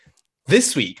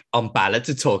This week on Ballot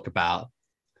to Talk About.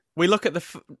 We look at the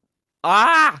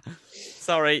ah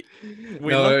sorry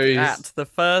we No look at worries. the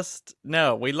first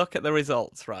no we look at the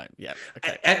results, right? Yeah,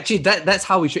 okay. Actually, that's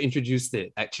how we should introduce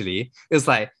it. Actually, it's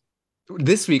like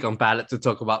this week on Ballot to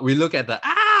Talk About. We look at the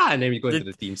and then we go into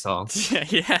the theme song.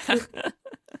 Yeah.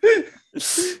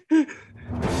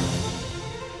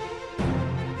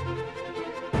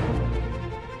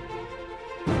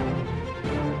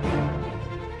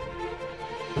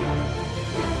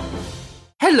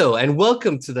 Hello and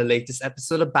welcome to the latest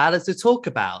episode of Ballot to Talk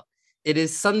About. It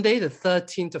is Sunday, the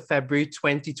 13th of February,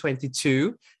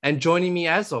 2022, and joining me,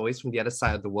 as always, from the other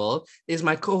side of the world is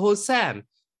my co-host Sam.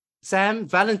 Sam,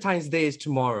 Valentine's Day is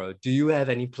tomorrow. Do you have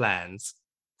any plans?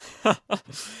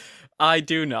 I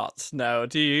do not. No,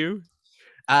 do you?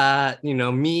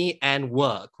 Me and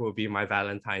work will be my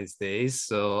Valentine's days.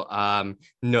 So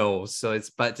no. It's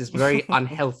a very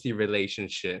unhealthy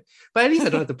relationship. But at least I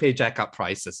don't have to pay jack up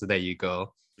prices. So there you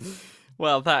go.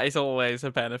 Well, that is always a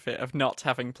benefit of not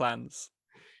having plans.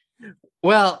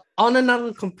 Well, on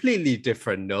another completely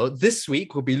different note, this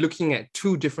week we'll be looking at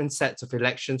two different sets of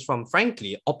elections from,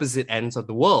 frankly, opposite ends of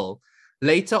the world.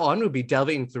 Later on, we'll be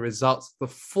delving into the results of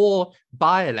the four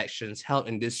by-elections held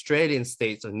in the Australian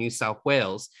states of New South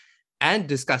Wales and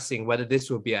discussing whether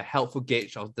this will be a helpful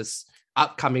gauge of this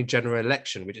upcoming general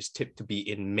election, which is tipped to be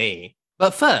in May.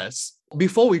 But first,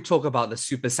 before we talk about the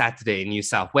Super Saturday in New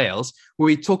South Wales, we'll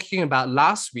be talking about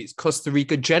last week's Costa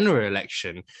Rica general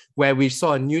election, where we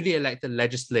saw a newly elected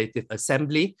legislative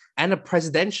assembly and a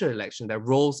presidential election that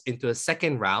rolls into a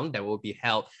second round that will be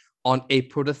held on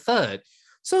April the 3rd.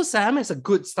 So, Sam, as a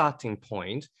good starting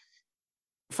point,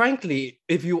 frankly,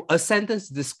 if you a sentence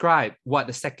to describe what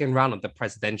the second round of the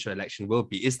presidential election will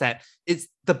be, is that it's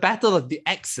the battle of the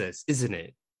X's, isn't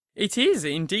it? It is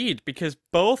indeed, because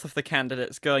both of the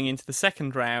candidates going into the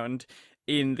second round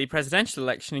in the presidential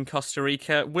election in Costa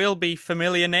Rica will be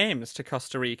familiar names to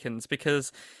Costa Ricans,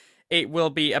 because it will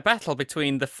be a battle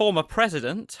between the former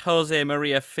president, Jose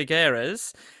Maria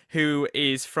Figueres, who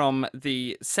is from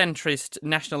the centrist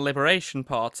National Liberation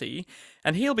Party,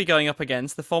 and he'll be going up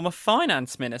against the former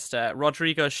finance minister,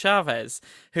 Rodrigo Chavez,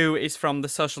 who is from the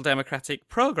Social Democratic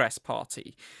Progress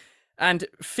Party. And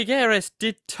Figueres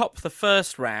did top the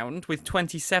first round with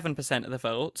 27% of the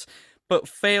vote, but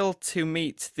failed to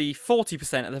meet the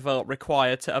 40% of the vote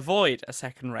required to avoid a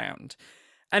second round.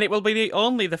 And it will be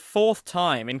only the fourth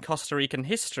time in Costa Rican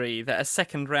history that a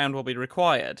second round will be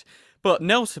required. But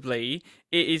notably,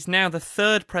 it is now the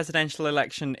third presidential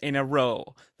election in a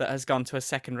row that has gone to a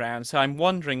second round. So I'm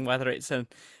wondering whether it's a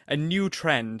new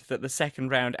trend that the second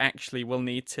round actually will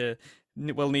need to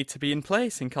be in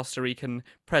place in Costa Rican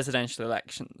presidential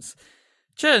elections.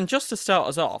 Chern, just to start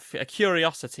us off, a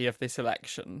curiosity of this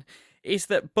election is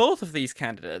that both of these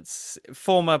candidates,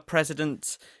 former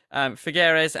President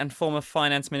Figueres and former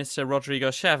Finance Minister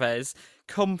Rodrigo Chavez,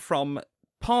 come from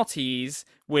parties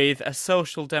with a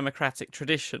social democratic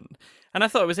tradition. And I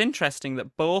thought it was interesting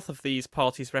that both of these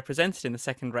parties represented in the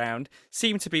second round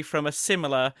seem to be from a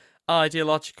similar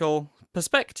ideological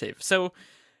perspective. So,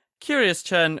 curious,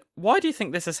 Chern, why do you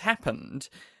think this has happened?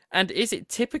 And is it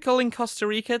typical in Costa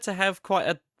Rica to have quite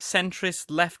a centrist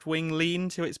left wing lean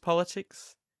to its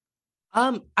politics?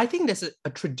 I think there's a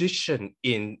tradition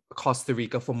in Costa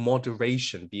Rica for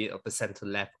moderation, be it of the center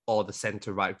left or the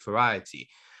center right variety.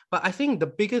 But I think the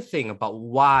bigger thing about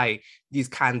why these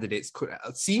candidates could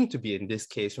seem to be in this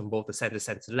case from both the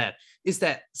center left is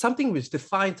that something which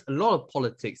defines a lot of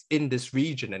politics in this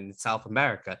region and in South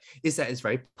America is that it's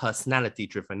very personality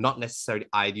driven, not necessarily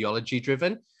ideology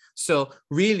driven. So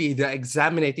really, they're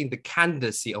examining the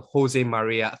candidacy of Jose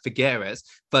Maria Figueres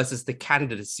versus the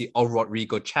candidacy of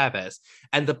Rodrigo Chavez.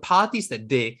 And the parties that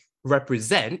they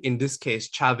represent, in this case,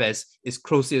 Chavez is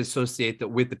closely associated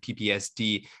with the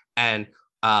PPSD and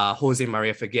Jose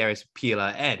Maria Figueres,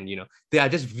 PLN, they are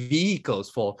just vehicles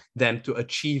for them to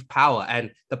achieve power.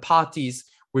 And the parties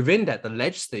within that, the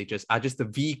legislatures, are just the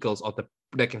vehicles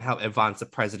that can help advance the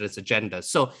president's agenda.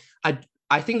 So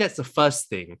I think that's the first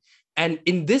thing. And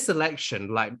in this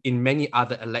election, like in many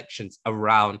other elections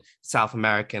around South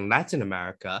America and Latin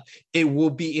America, it will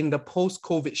be in the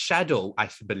post-COVID shadow, I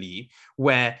believe,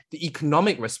 where the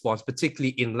economic response,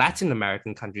 particularly in Latin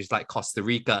American countries like Costa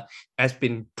Rica, has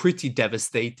been pretty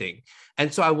devastating.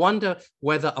 And so I wonder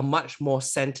whether a much more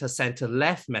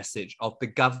center-left message of the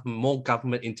government, more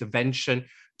government intervention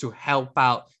to help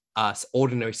out us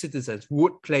ordinary citizens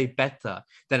would play better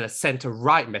than a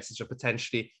center-right message of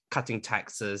potentially cutting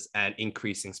taxes and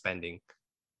increasing spending.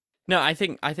 No, I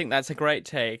think that's a great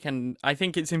take, and I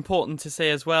think it's important to say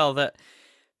as well that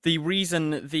the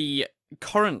reason the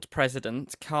current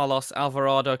president, Carlos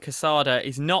Alvarado Quesada,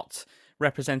 is not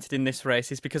represented in this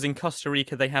race is because in Costa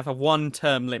Rica they have a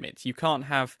one-term limit. You can't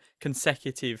have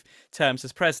consecutive terms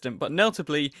as president, but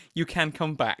notably you can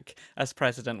come back as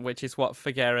president, which is what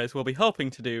Figueres will be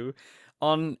hoping to do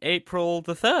on April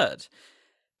the 3rd.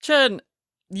 Chern,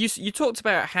 you talked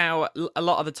about how a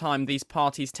lot of the time these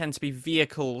parties tend to be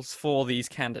vehicles for these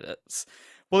candidates.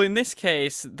 Well, in this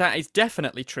case, that is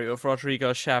definitely true of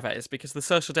Rodrigo Chavez because the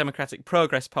Social Democratic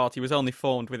Progress Party was only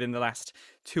formed within the last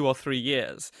 2 or 3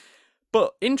 years.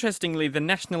 But interestingly, the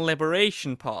National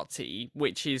Liberation Party,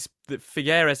 which is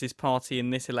Figueres' party in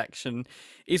this election,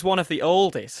 is one of the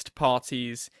oldest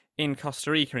parties in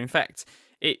Costa Rica. In fact,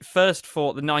 it first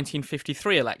fought the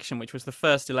 1953 election, which was the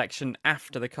first election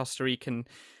after the Costa Rican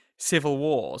Civil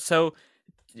War. So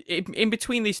in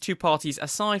between these two parties,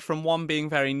 aside from one being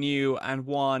very new and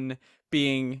one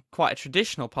being quite a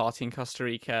traditional party in Costa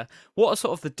Rica, what are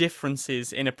sort of the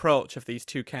differences in approach of these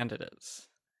two candidates?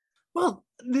 Well,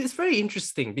 it's very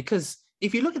interesting because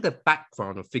if you look at the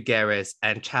background of Figueres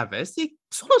and Chavez, they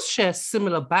sort of share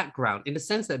similar background in the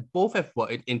sense that both have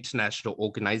worked in international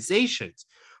organizations.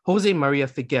 Jose Maria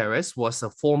Figueres was a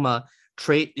former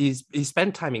trade, he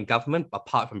spent time in government,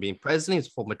 apart from being president,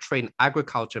 he's a former trade and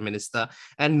agriculture minister,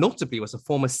 and notably was a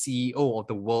former CEO of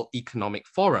the World Economic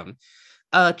Forum.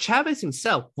 Chavez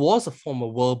himself was a former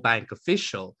World Bank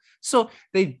official. So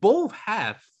they both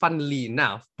have, funnily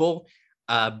enough, both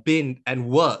been and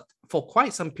worked for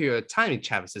quite some period of time in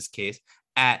Chavez's case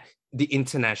at the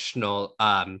international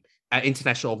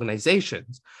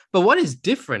organizations. But what is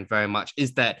different very much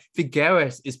is that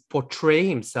Figueres is portraying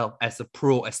himself as a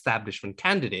pro-establishment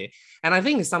candidate. And I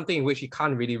think it's something in which you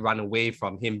can't really run away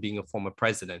from him being a former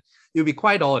president. It would be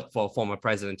quite odd for a former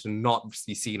president to not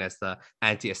be seen as the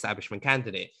anti-establishment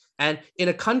candidate. And in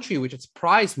a country which has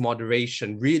prized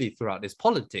moderation really throughout its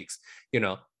politics,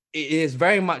 it is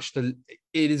very much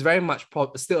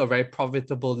still a very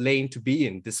profitable lane to be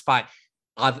in, despite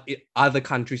other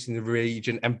countries in the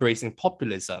region embracing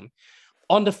populism.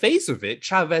 On the face of it,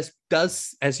 Chavez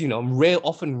does, as you know,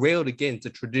 often railed against the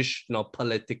traditional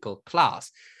political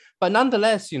class. But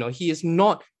nonetheless, he is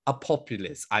not a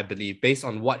populist, I believe, based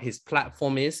on what his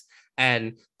platform is,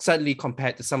 and certainly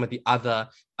compared to some of the other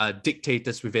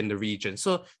dictators within the region.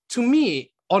 So to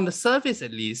me, on the surface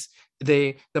at least,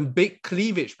 the big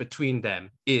cleavage between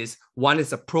them is one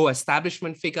is a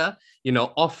pro-establishment figure,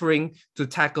 offering to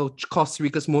tackle Costa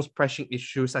Rica's most pressing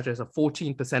issues, such as a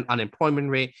 14%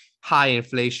 unemployment rate, high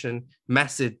inflation,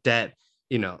 massive debt,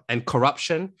 and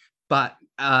corruption. But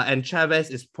and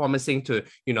Chavez is promising to,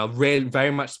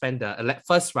 very much spend the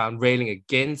first round railing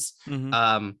against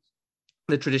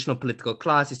the traditional political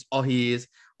class. He is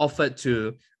offered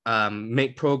to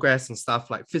make progress and stuff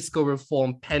like fiscal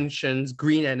reform, pensions,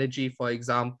 green energy, for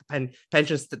example,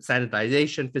 pension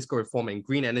standardization, fiscal reform, and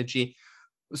green energy.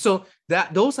 So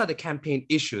those are the campaign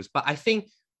issues. But I think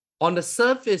on the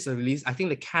surface, at least, I think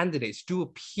the candidates do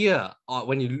appear,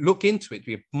 when you look into it,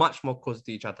 to be much more close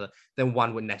to each other than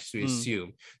one would necessarily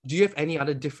assume. Do you have any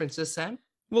other differences, Sam?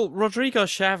 Well, Rodrigo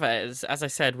Chavez, as I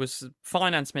said, was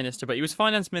finance minister, but he was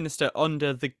finance minister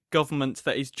under the government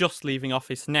that is just leaving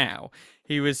office now.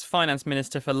 He was finance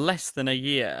minister for less than a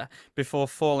year before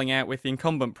falling out with the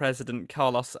incumbent president,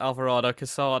 Carlos Alvarado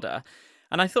Quesada.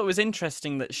 And I thought it was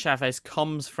interesting that Chavez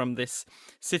comes from this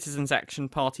Citizens Action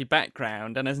Party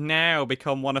background and has now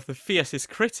become one of the fiercest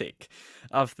critics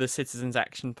of the Citizens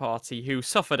Action Party, who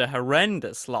suffered a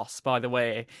horrendous loss, by the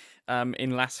way,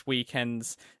 in last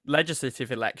weekend's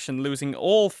legislative election, losing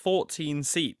all 14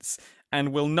 seats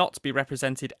and will not be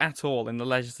represented at all in the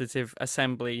Legislative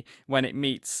Assembly when it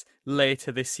meets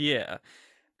later this year.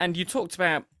 And you talked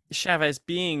about Chavez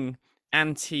being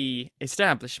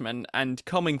anti-establishment and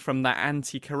coming from that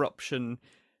anti-corruption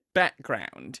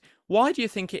background. Why do you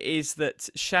think it is that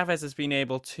Chavez has been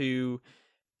able to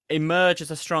emerge as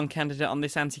a strong candidate on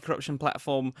this anti-corruption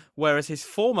platform, whereas his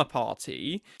former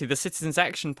party, the Citizens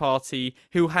Action Party,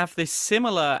 who have this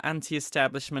similar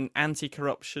anti-establishment,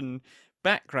 anti-corruption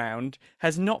background,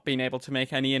 has not been able to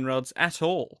make any inroads at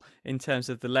all in terms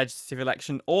of the legislative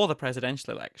election or the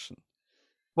presidential election?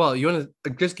 Well, you want to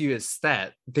just give you a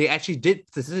stat. They actually did,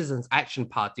 the Citizens Action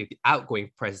Party, the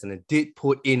outgoing president, did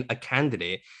put in a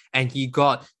candidate and he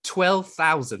got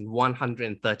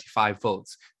 12,135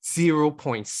 votes,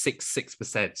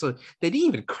 0.66%. So they didn't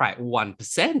even crack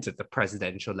 1% at the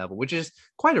presidential level, which is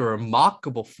quite a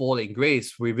remarkable fall in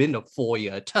grace within a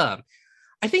 4-year term.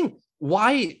 I think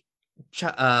why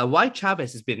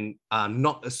Chavez has been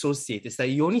not associated is that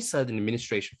he only served in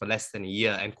administration for less than a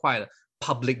year and quite a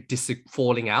public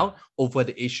falling out over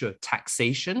the issue of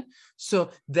taxation. So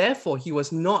therefore, he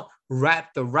was not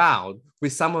wrapped around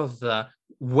with some of the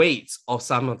weights of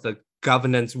some of the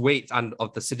governance weight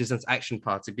of the Citizens Action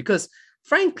Party, because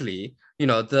frankly,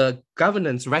 the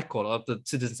governance record of the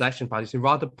Citizens Action Party has been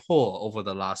rather poor over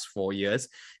the last 4 years.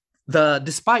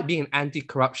 Despite being an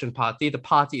anti-corruption party, the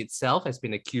party itself has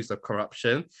been accused of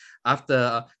corruption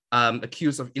after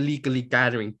accused of illegally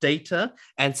gathering data,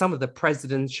 and some of the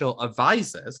presidential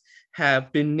advisors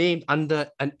have been named under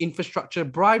an infrastructure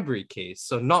bribery case.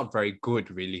 So not very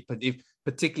good, really. But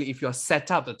particularly if you're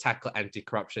set up to tackle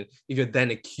anti-corruption, if you're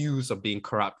then accused of being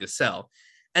corrupt yourself.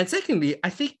 And secondly, I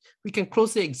think we can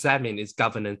closely examine its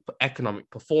governance economic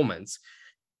performance.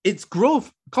 Its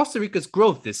growth, Costa Rica's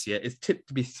growth this year is tipped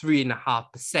to be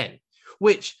 3.5%,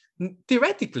 which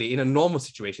theoretically in a normal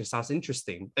situation sounds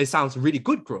interesting. It sounds really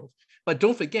good growth. But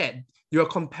don't forget, you're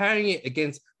comparing it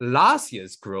against last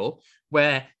year's growth,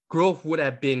 where growth would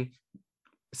have been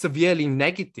severely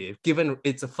negative given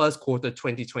it's the first quarter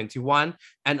 2021,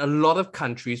 and a lot of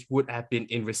countries would have been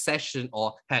in recession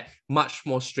or had much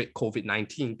more strict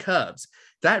COVID-19 curbs.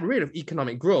 That rate of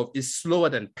economic growth is slower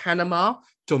than Panama,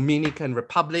 Dominican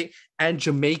Republic, and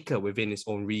Jamaica within its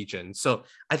own region. So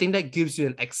I think that gives you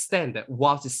an extent that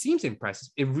whilst it seems impressive,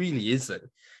 it really isn't.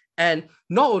 And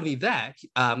not only that,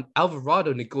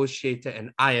 Alvarado negotiated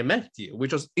an IMF deal,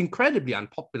 which was incredibly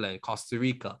unpopular in Costa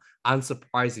Rica,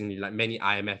 unsurprisingly, like many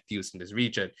IMF deals in this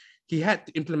region. He had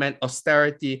to implement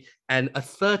austerity and a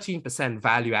 13%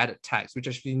 value-added tax, which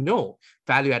actually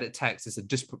value-added tax is a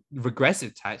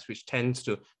regressive tax, which tends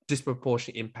to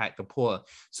disproportionately impact the poor.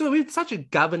 So with such a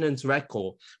governance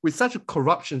record, with such a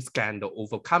corruption scandal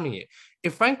overcoming it,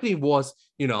 it frankly was,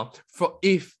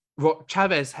 if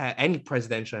Chavez had any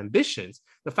presidential ambitions,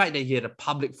 the fact that he had a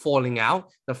public falling out,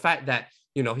 the fact that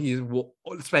he will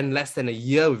spend less than a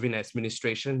year within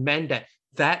administration meant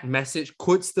that message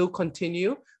could still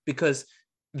continue, because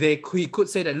he could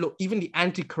say that, look, even the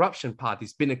anti-corruption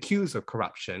party's been accused of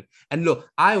corruption. And look,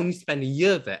 I only spent a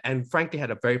year there and frankly had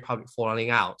a very public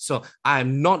falling out. So I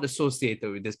am not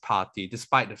associated with this party,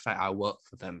 despite the fact I work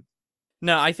for them.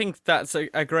 No, I think that's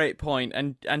a great point.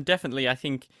 And definitely, I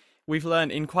think we've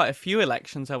learned in quite a few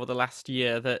elections over the last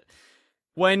year that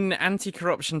when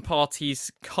anti-corruption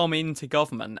parties come into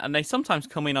government, and they sometimes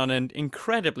come in on an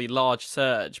incredibly large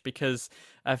surge because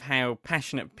of how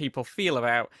passionate people feel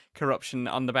about corruption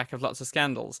on the back of lots of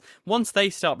scandals, once they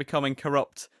start becoming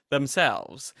corrupt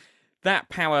themselves, that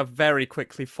power very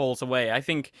quickly falls away. I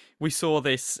think we saw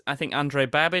this, I think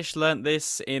Andrej Babiš learnt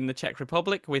this in the Czech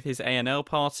Republic with his ANO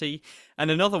party.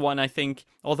 And another one, I think,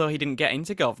 although he didn't get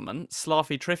into government,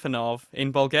 Slavy Trifonov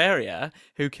in Bulgaria,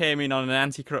 who came in on an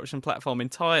anti-corruption platform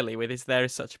entirely with his There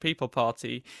Is Such a People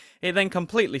party, it then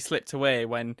completely slipped away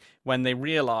when they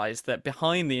realised that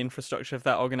behind the infrastructure of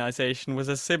that organisation was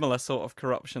a similar sort of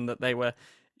corruption that they were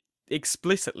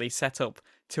explicitly set up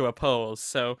to oppose.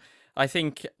 So I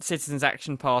think Citizens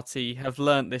Action Party have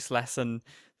learnt this lesson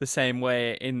the same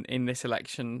way in this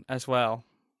election as well.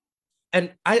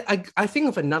 And I think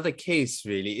of another case,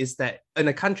 really, is that in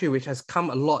a country which has come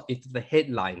a lot into the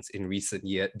headlines in recent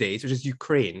days, which is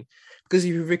Ukraine. Because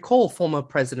if you recall, former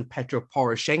President Petro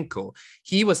Poroshenko,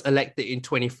 he was elected in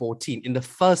 2014 in the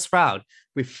first round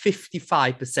with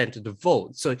 55% of the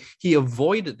vote. So he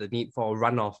avoided the need for a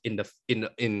runoff in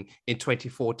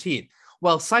 2014.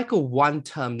 Well, cycle one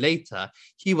term later,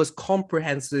 he was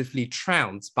comprehensively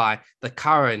trounced by the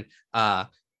current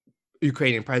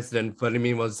Ukrainian president,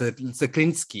 Volodymyr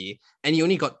Zelensky, and he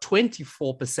only got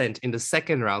 24% in the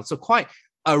second round. So quite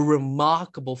a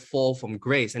remarkable fall from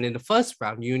grace. And in the first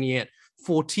round, you only had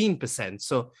 14%.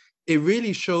 So it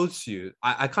really shows you,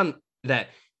 that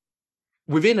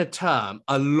within a term,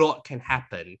 a lot can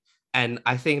happen. And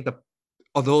I think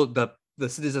although the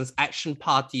Citizens Action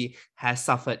Party has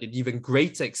suffered an even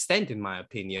greater extent, in my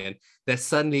opinion, there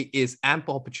certainly is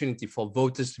ample opportunity for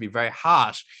voters to be very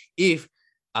harsh if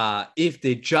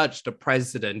they judge the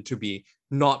president to be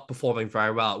not performing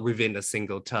very well within a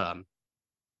single term.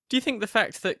 Do you think the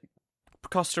fact that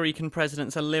Costa Rican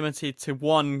presidents are limited to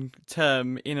one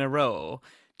term in a row,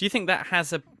 do you think that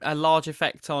has a large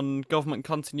effect on government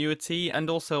continuity and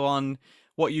also on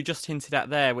what you just hinted at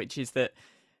there, which is that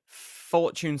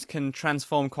fortunes can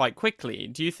transform quite quickly?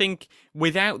 Do you think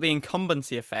without the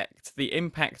incumbency effect, the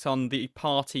impact on the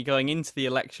party going into the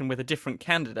election with a different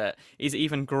candidate is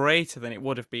even greater than it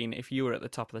would have been if you were at the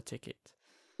top of the ticket?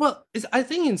 Well, I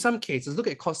think in some cases, look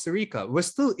at Costa Rica, we're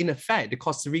still, in effect, the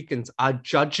Costa Ricans are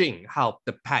judging how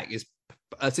the PAC is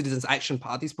Citizens Action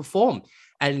Parties perform.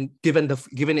 And given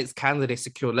its candidates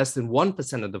secure less than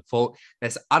 1% of the vote,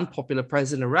 there's an unpopular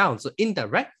president around. So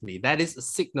indirectly, that is a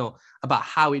signal about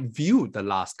how it viewed the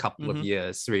last couple of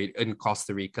years in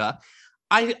Costa Rica.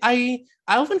 I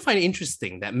often find it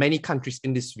interesting that many countries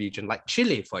in this region, like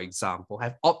Chile, for example,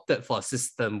 have opted for a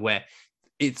system where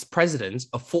its presidents,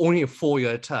 for only a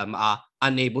 4-year term, are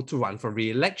unable to run for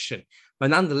re-election. But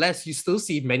nonetheless, you still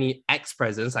see many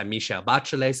ex-presidents like Michelle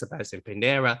Bachelet, Sebastian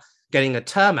Pinera, getting a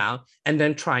term out and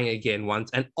then trying again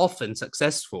once, and often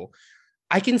successful.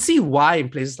 I can see why in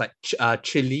places like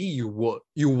Chile you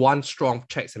want strong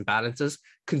checks and balances,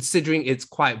 considering its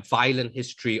quite violent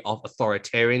history of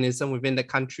authoritarianism within the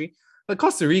country. But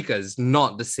Costa Rica is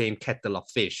not the same kettle of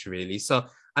fish, really. So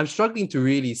I'm struggling to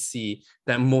really see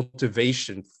that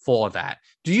motivation for that.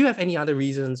 Do you have any other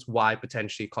reasons why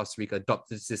potentially Costa Rica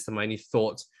adopted the system, or any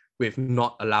thoughts with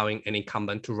not allowing an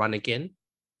incumbent to run again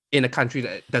in a country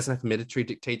that doesn't have military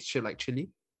dictatorship like Chile?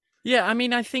 Yeah, I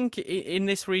mean, I think in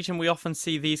this region we often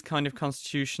see these kind of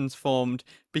constitutions formed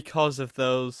because of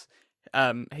those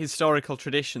historical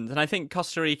traditions. And I think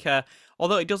Costa Rica,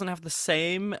 although it doesn't have the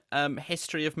same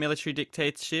history of military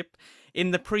dictatorship,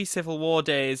 in the pre-Civil War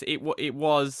days, it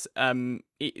was.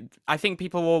 I think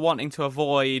people were wanting to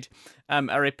avoid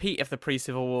a repeat of the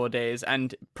pre-Civil War days,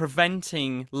 and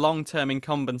preventing long-term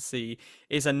incumbency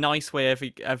is a nice way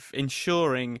of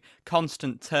ensuring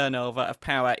constant turnover of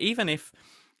power, even if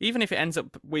it ends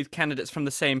up with candidates from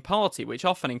the same party, which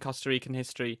often in Costa Rican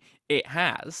history it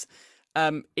has.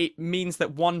 It means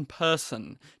that one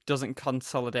person doesn't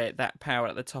consolidate that power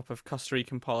at the top of Costa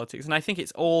Rican politics. And I think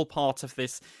it's all part of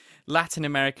this Latin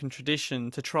American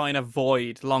tradition to try and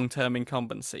avoid long-term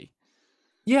incumbency.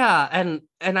 Yeah, and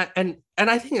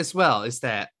I think as well is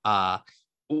that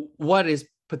what is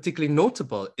particularly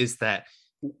notable is that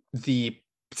the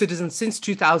citizens since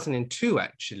 2002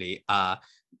 actually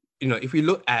if we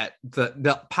look at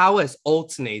the power has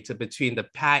alternated between the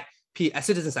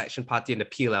Citizens Action Party and the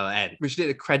PLN, which did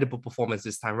a credible performance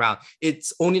this time around.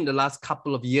 It's only in the last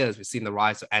couple of years we've seen the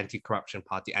rise of anti-corruption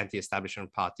party,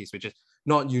 anti-establishment parties, which is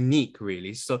not unique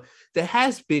really. So there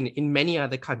has been in many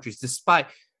other countries, despite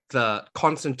the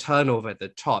constant turnover at the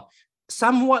top,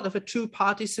 somewhat of a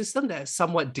two-party system that has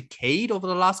somewhat decayed over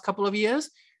the last couple of years.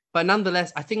 But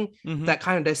nonetheless, I think that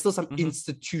kind of there's still some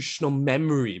institutional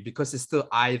memory because it's still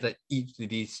either each of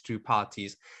these two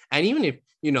parties. And even if,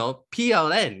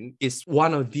 PLN is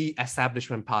one of the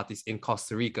establishment parties in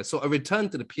Costa Rica. So a return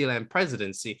to the PLN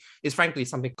presidency is frankly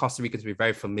something Costa Ricans will be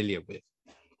very familiar with.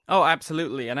 Oh,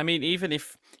 absolutely. And I mean, even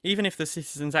if the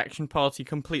Citizens Action Party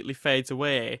completely fades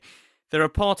away, there are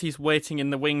parties waiting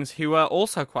in the wings who are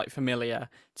also quite familiar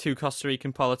to Costa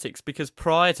Rican politics, because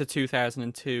prior to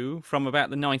 2002, from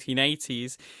about the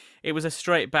 1980s, it was a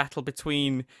straight battle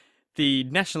between the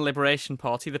National Liberation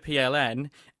Party, the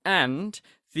PLN, and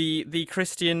the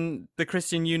Christian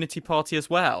Unity Party as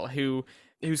well,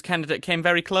 whose candidate came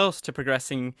very close to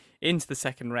progressing into the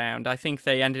second round. I think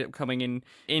they ended up coming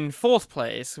in fourth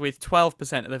place with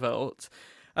 12% of the vote.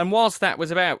 And whilst that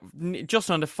was about just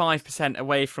under 5%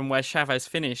 away from where Chavez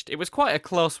finished, it was quite a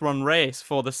close-run race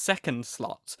for the second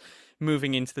slot,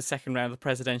 moving into the second round of the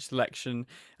presidential election.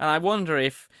 And I wonder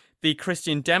if the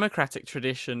Christian Democratic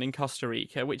tradition in Costa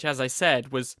Rica, which, as I said,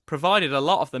 provided a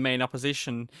lot of the main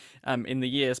opposition in the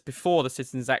years before the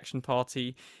Citizens Action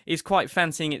Party, is quite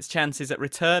fancying its chances at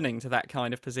returning to that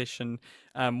kind of position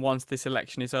once this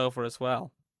election is over as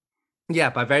well.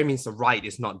 Yeah, by very means, the right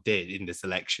is not dead in this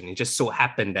election. It just so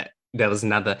happened that there was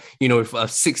another, with a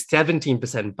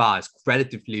 17% bar is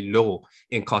relatively low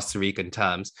in Costa Rican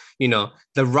terms. The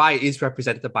right is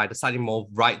represented by the slightly more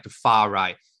right to far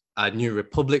right New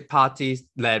Republic parties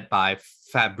led by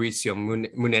Fabricio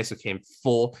Munez, who came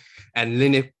fourth, and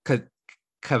Lina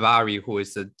Cavari, who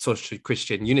is the Social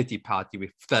Christian Unity Party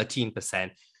with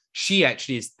 13%. She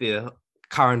actually is the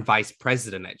current vice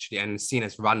president actually, and seen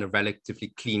as run a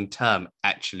relatively clean term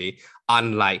actually,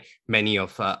 unlike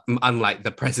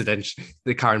the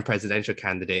current presidential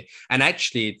candidate. And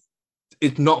actually,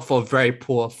 it's not for a very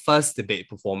poor first debate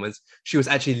performance. She was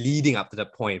actually leading up to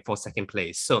that point for second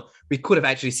place. So we could have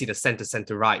actually seen the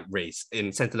center-right race,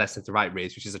 center-left, center-right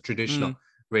race, which is a traditional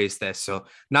race there. So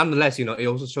nonetheless, it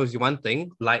also shows you one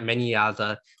thing, like many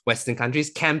other Western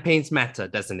countries, campaigns matter,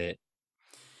 doesn't it?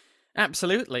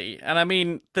 Absolutely. And I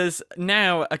mean, there's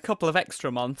now a couple of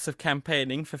extra months of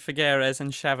campaigning for Figueres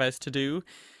and Chavez to do.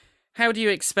 How do you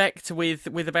expect, with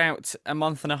about a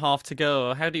month and a half to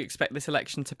go, how do you expect this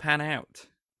election to pan out?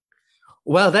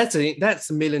 Well, that's a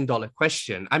 $1 million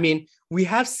question. I mean, we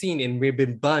have seen and we've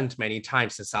been burned many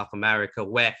times in South America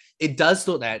where it does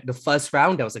look that the first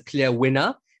round, there was a clear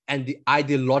winner, and the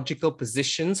ideological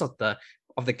positions of the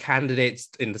candidates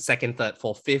in the second, third,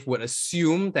 fourth, fifth would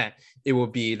assume that it will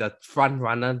be the front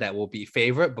runner that will be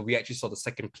favored. But we actually saw the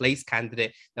second place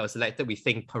candidate that was elected. We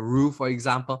think Peru, for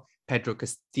example, Pedro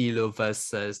Castillo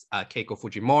versus Keiko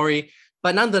Fujimori.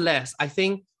 But nonetheless, I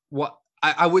think what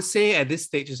I would say at this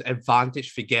stage is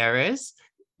advantage Figueres,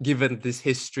 given this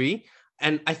history.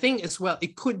 And I think as well,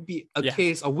 it could be a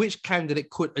case of which candidate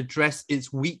could address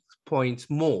its weak points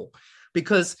more.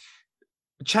 Because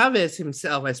Chavez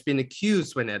himself has been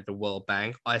accused when at the World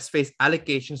Bank, or has faced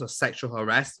allegations of sexual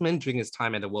harassment during his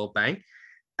time at the World Bank.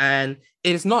 And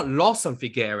it is not lost on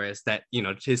Figueres that,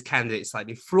 his candidate is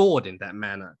slightly flawed in that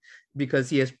manner, because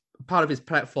he has part of his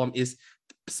platform is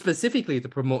specifically to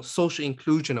promote social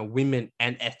inclusion of women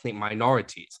and ethnic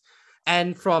minorities.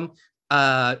 And from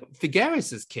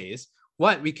Figueres' case,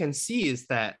 what we can see is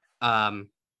that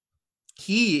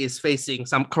he is facing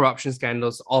some corruption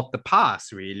scandals of the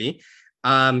past, really.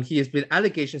 He has been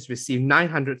allegations received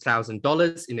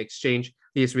 $900,000 in exchange.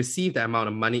 He has received that amount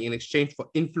of money in exchange for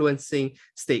influencing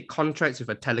state contracts with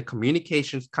a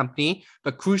telecommunications company,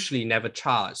 but crucially never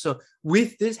charged. So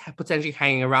with this potentially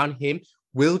hanging around him,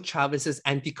 will Chavez's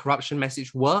anti-corruption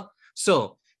message work?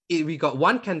 So we got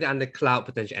one candidate under cloud,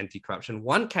 potential anti-corruption,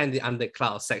 one candidate under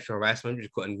cloud of sexual harassment,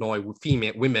 which could annoy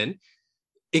female women.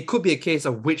 It could be a case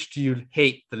of which do you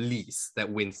hate the least that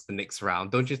wins the next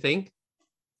round, don't you think?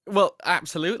 Well,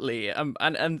 absolutely.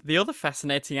 And the other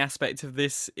fascinating aspect of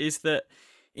this is that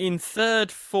in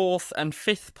third, fourth, and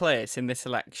fifth place in this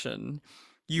election,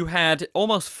 you had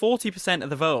almost 40%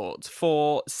 of the vote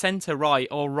for centre-right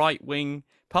or right-wing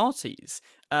parties.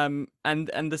 And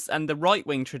the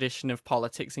right-wing tradition of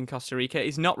politics in Costa Rica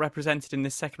is not represented in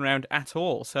this second round at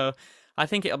all. So I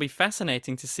think it'll be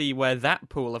fascinating to see where that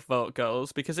pool of vote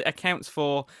goes, because it accounts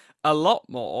for a lot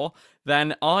more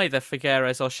than either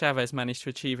Figueres or Chavez managed to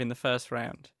achieve in the first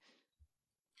round.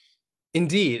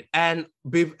 Indeed, and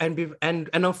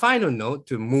on a final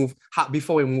note,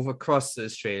 before we move across to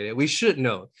Australia, we should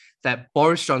note that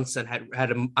Boris Johnson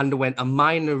underwent a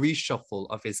minor reshuffle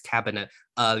of his cabinet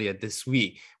earlier this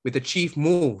week, with the chief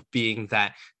move being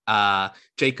that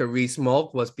Jacob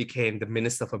Rees-Mogg became the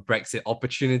Minister for Brexit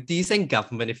Opportunities and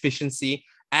Government Efficiency,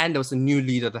 and there was a new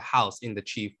leader of the House in the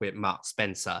Chief Whip, Mark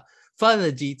Spencer.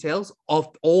 Further details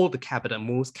of all the cabinet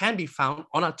moves can be found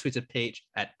on our Twitter page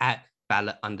at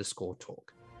 @ballot_talk.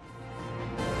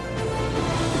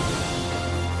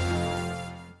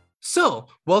 So,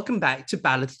 welcome back to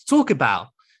Ballot to Talk About.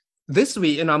 This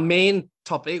week, in our main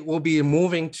topic, we'll be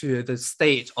moving to the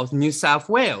state of New South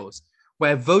Wales,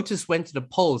 where voters went to the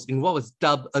polls in what was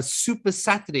dubbed a Super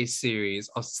Saturday series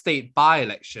of state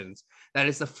by-elections. That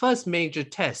is the first major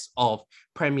test of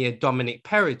Premier Dominic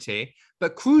Perrottet,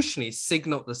 but crucially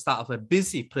signaled the start of a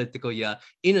busy political year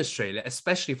in Australia,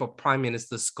 especially for Prime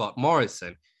Minister Scott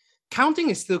Morrison.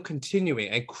 Counting is still continuing,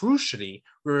 and crucially,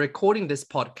 we're recording this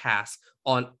podcast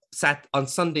on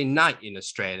Sunday night in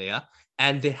Australia,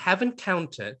 and they haven't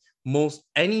counted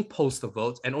any postal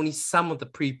votes, and only some of the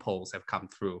pre-polls have come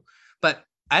through. But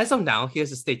as of now, here's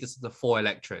the status of the four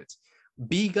electorates.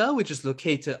 Bega, which is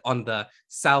located on the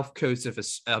south coast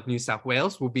of New South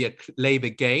Wales, will be a Labour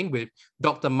gain, with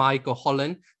Dr. Michael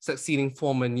Holland succeeding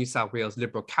former New South Wales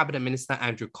Liberal Cabinet Minister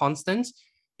Andrew Constance.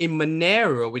 In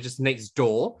Monaro, which is next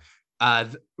door,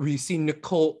 we see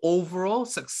Nicole Overall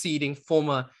succeeding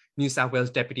former New South Wales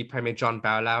Deputy Premier John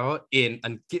Barilaro in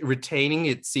retaining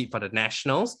its seat for the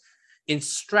Nationals. In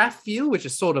Strathfield, which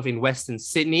is sort of in Western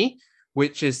Sydney,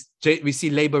 we see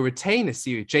Labour retain a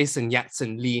seat with Jason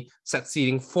Yatsen-Lee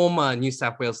succeeding former New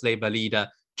South Wales Labour leader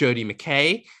Jodie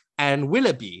McKay, and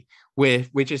Willoughby,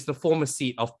 which is the former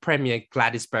seat of Premier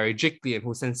Gladys Berejiklian,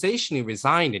 who sensationally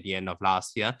resigned at the end of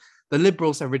last year. The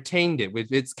Liberals have retained it, with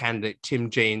its candidate Tim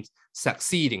James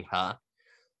succeeding her.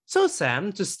 So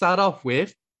Sam, to start off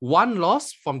with, one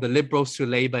loss from the Liberals to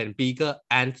Labour in Bega,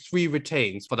 and 3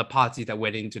 retains for the party that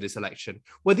went into this election.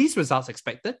 Were these results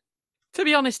expected? To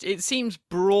be honest, it seems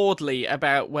broadly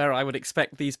about where I would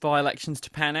expect these by-elections to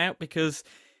pan out, because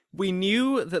we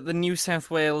knew that the New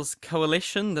South Wales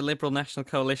coalition, the Liberal National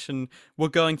Coalition, were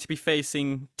going to be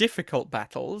facing difficult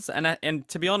battles. And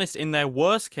to be honest, in their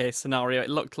worst-case scenario, it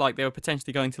looked like they were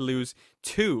potentially going to lose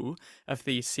 2 of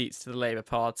these seats to the Labour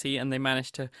Party, and they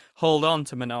managed to hold on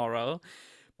to Monaro.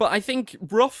 But I think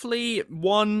roughly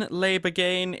 1 Labour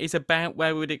gain is about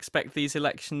where we would expect these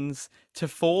elections to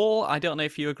fall. I don't know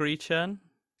if you agree, Chern.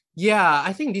 Yeah,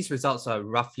 I think these results are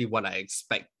roughly what I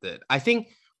expected. I think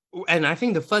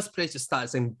the first place to start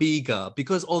is in Bega,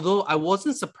 because although I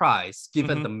wasn't surprised,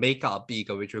 given the makeup of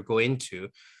Bega, which we'll go into,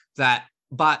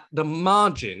 but the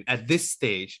margin at this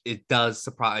stage, it does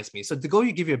surprise me. So to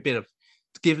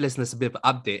give listeners a bit of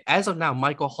an update, as of now,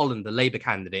 Michael Holland, the Labour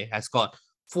candidate, has got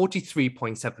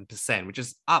 43.7%, which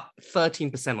is up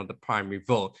 13% on the primary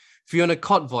vote. Fiona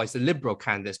Cottvoice, the Liberal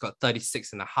candidate, has got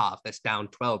 36.5%. That's down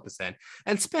 12%.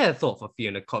 And spare thought for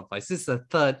Fiona Cottvoice. This is the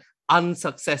third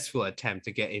unsuccessful attempt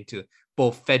to get into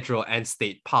both federal and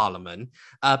state parliament.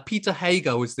 Peter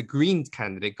Hager, who's the Greens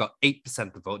candidate, got 8%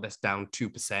 of the vote. That's down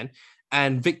 2%.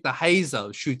 And Victor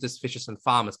Hazel, Shooters, Fishers and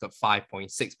Farmers, got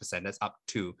 5.6%. That's up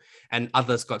 2%. And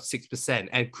others got 6%.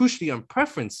 And crucially on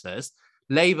preferences,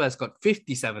 Labour has got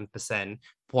 57.1%.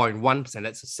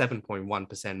 That's a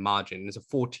 7.1% margin. It's a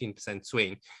 14%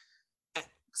 swing.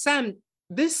 Sam,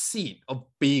 this seat of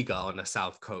Bega on the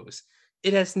South Coast,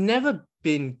 it has never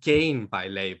been gained by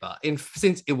Labour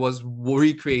since it was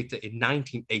recreated in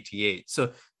 1988.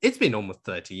 So it's been almost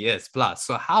 30 years plus.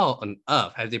 So how on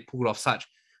earth have they pulled off such,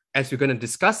 as we're going to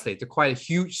discuss later, quite a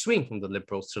huge swing from the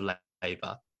Liberals to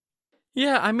Labour?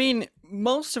 Yeah, I mean,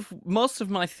 most of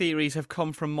my theories have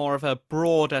come from more of a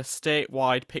broader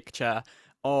statewide picture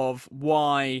of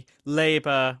why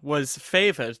Labour was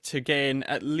favoured to gain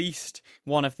at least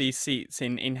one of these seats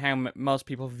in how most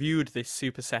people viewed this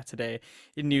Super Saturday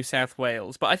in New South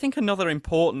Wales. But I think another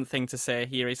important thing to say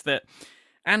here is that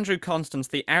Andrew Constance,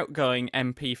 the outgoing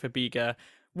MP for Bega,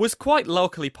 was quite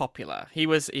locally popular. He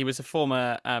was a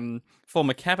former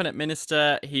cabinet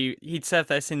minister. He'd served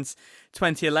there since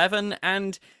 2011,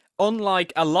 and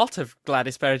unlike a lot of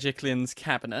Gladys Berejiklian's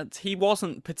cabinet, he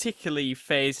wasn't particularly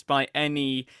fazed by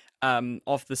any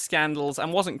of the scandals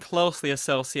and wasn't closely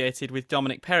associated with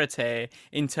Dominic Perrottet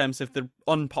in terms of the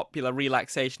unpopular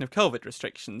relaxation of COVID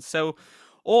restrictions. So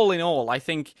all in all, I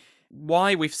think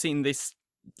why we've seen this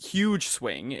huge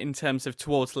swing in terms of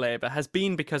towards Labour has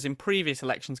been because in previous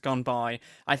elections gone by,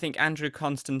 I think Andrew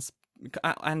Constance's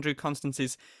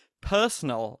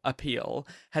personal appeal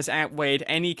has outweighed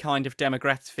any kind of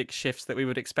demographic shifts that we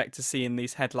would expect to see in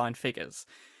these headline figures.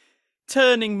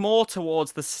 Turning more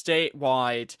towards the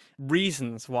statewide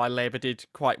reasons why Labour did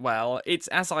quite well, it's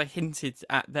as I hinted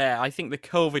at there, I think the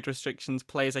COVID restrictions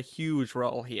plays a huge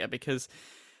role here because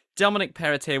Dominic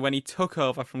Perrottet, when he took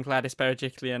over from Gladys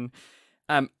Berejiklian,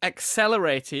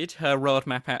 accelerated her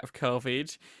roadmap out of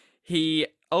COVID. He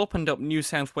opened up New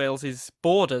South Wales's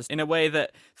borders in a way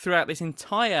that throughout this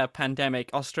entire pandemic,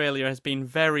 Australia has been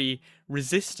very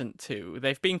resistant to.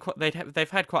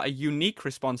 They've had quite a unique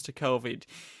response to COVID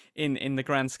in the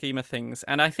grand scheme of things.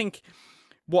 And I think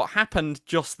what happened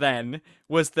just then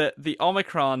was that the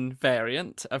Omicron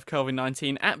variant of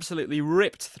COVID-19 absolutely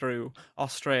ripped through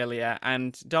Australia,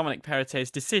 and Dominic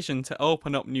Perrottet's decision to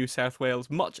open up New South Wales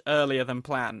much earlier than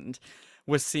planned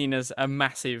was seen as a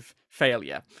massive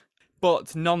failure.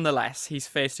 But nonetheless, he's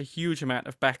faced a huge amount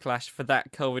of backlash for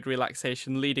that COVID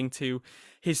relaxation, leading to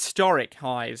historic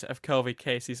highs of COVID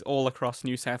cases all across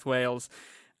New South Wales.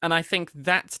 And I think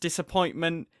that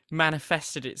disappointment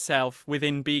manifested itself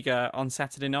within Bega on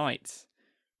Saturday night.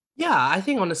 Yeah, I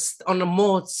think on a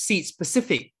more seat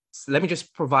specific, let me just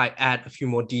add a few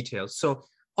more details. So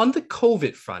on the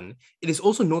COVID front, it is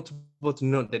also notable to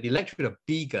note that the electorate of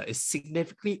Bega is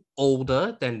significantly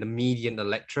older than the median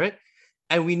electorate.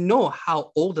 And we know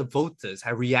how older voters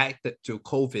have reacted to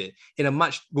COVID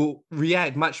will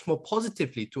react much more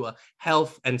positively to a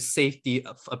health and safety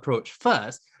approach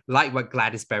first, like what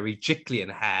Gladys Berejiklian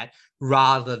had,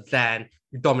 rather than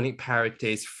Dominic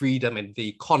Perrottet's freedom and the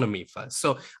economy first.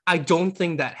 So I don't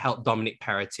think that helped Dominic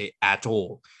Perrottet at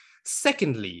all.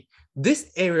 Secondly,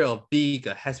 this area of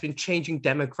Bega has been changing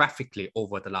demographically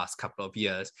over the last couple of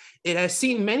years. It has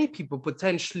seen many people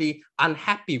potentially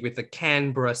unhappy with the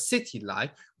Canberra city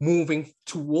life moving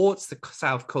towards the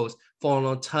South Coast for an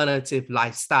alternative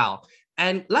lifestyle.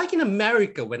 And like in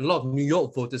America, when a lot of New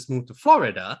York voters moved to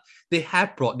Florida, they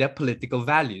have brought their political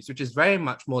values, which is very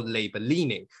much more Labour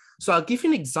leaning. So I'll give you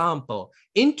an example.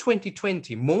 In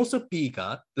 2020, most of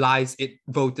Bega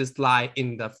voters lie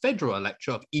in the federal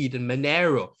electorate of Eden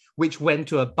Monaro, which went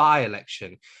to a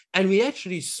by-election. And we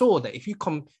actually saw that if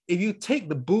you take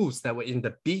the booths that were in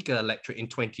the Bega electorate in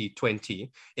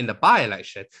 2020 in the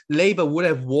by-election, Labour would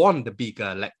have won the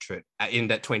Bega electorate in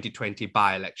that 2020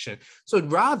 by-election. So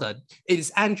rather, it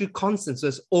is Andrew Constance who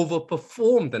has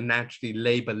overperformed the naturally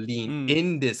Labour lean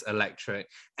in this electorate.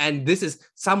 And this is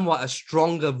somewhat a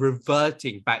stronger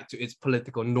reverting back to its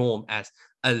political norm as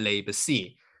a Labour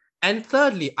seat. And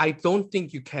thirdly, I don't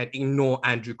think you can ignore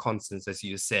Andrew Constance, as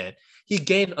you said. He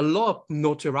gained a lot of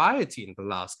notoriety in the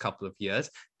last couple of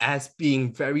years as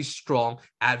being very strong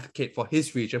advocate for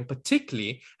his region,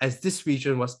 particularly as this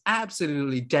region was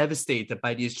absolutely devastated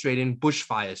by the Australian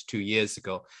bushfires 2 years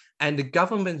ago. And the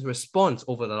government's response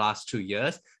over the last 2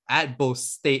 years at both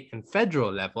state and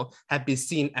federal level have been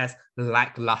seen as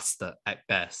lackluster at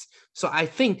best. So I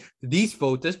think these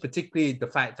voters, particularly the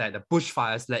fact that the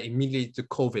bushfires led immediately to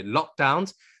COVID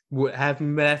lockdowns, would have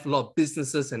left a lot of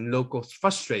businesses and locals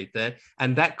frustrated.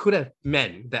 And that could have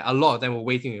meant that a lot of them were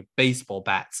waiting with baseball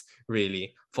bats,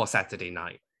 really, for Saturday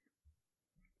night.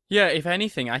 Yeah, if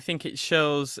anything, I think it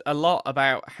shows a lot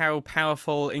about how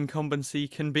powerful incumbency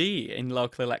can be in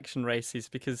local election races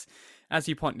because, as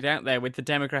you pointed out there, with the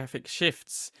demographic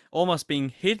shifts almost being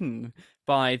hidden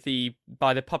by the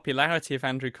popularity of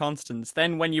Andrew Constance,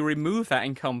 then when you remove that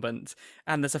incumbent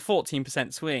and there's a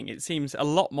 14% swing, it seems a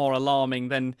lot more alarming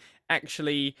than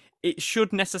actually it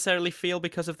should necessarily feel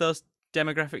because of those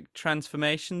demographic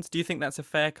transformations. Do you think that's a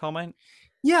fair comment?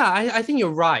 Yeah, I think you're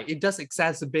right. It does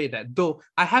exacerbate that. Though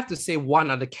I have to say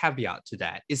one other caveat to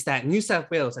that is that New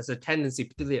South Wales has a tendency,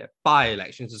 particularly at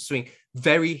by-elections, to swing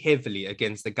very heavily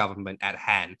against the government at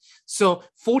hand. So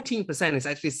 14% is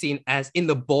actually seen as in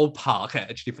the ballpark,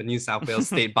 actually, for New South Wales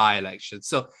state by-elections.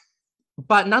 So,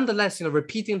 but nonetheless,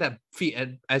 repeating that feat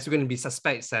as we're going to be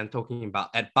suspects and talking about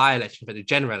at by-election for the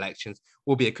general elections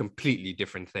will be a completely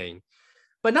different thing.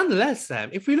 But nonetheless, Sam,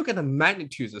 if we look at the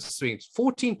magnitudes of swings,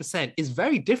 14% is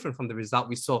very different from the result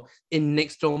we saw in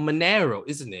next door Monaro,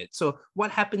 isn't it? So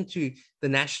what happened to the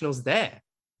Nationals there?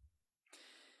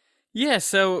 Yeah,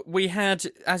 so we had,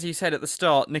 as you said at the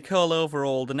start, Nicole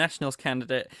Overall, the Nationals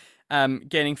candidate,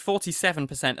 gaining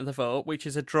 47% of the vote, which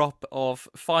is a drop of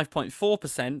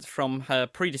 5.4% from her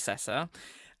predecessor.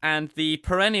 And the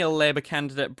perennial Labour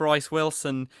candidate Bryce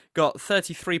Wilson got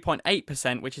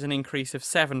 33.8%, which is an increase of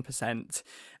 7%.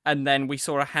 And then we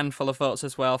saw a handful of votes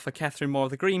as well for Catherine Moore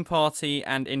of the Green Party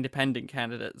and independent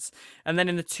candidates. And then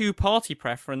in the two-party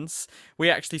preference,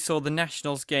 we actually saw the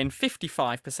Nationals gain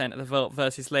 55% of the vote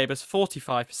versus Labour's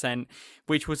 45%,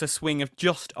 which was a swing of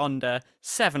just under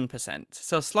 7%.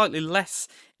 So slightly less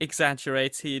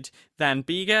exaggerated than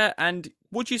Bega. And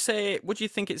would you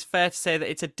think it's fair to say that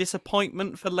it's a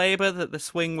disappointment for Labour that the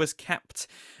swing was capped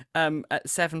at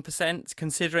 7%,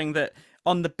 considering that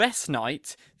on the best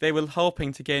night, they were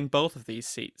hoping to gain both of these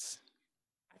seats?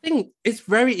 I think it's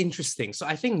very interesting. So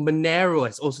I think Monaro,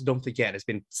 has also, don't forget, has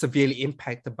been severely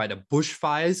impacted by the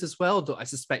bushfires as well, though I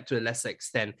suspect to a lesser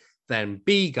extent than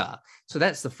Bega. So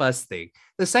that's the first thing.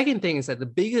 The second thing is that the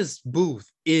biggest booth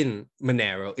in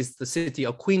Monaro is the city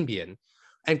of Queanbeyan.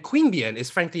 And Queanbeyan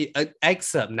is frankly an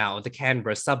excerpt now of the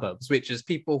Canberra suburbs, which is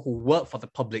people who work for the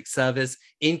public service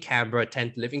in Canberra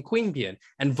tend to live in Queanbeyan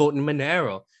and vote in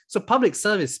Monaro. So public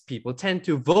service people tend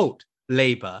to vote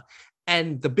Labour.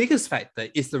 And the biggest factor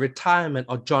is the retirement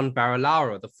of John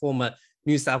Barilaro, the former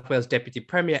New South Wales Deputy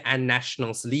Premier and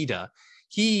Nationals leader.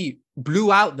 He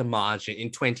blew out the margin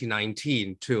in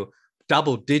 2019 to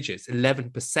double digits,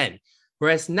 11%.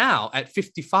 Whereas now at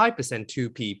 55%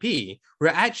 2PP, we're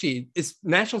actually,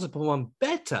 Nationals have performed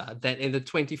better than in the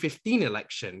 2015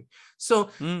 election. So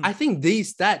I think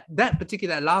that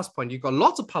particular last point, you've got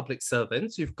lots of public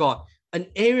servants, you've got an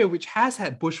area which has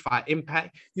had bushfire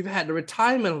impact. You've had the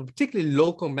retirement of a particularly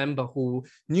local member who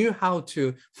knew how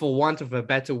to, for want of a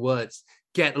better words,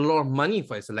 get a lot of money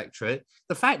for his electorate.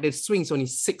 The fact that it swings only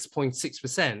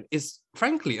 6.6% is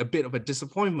frankly a bit of a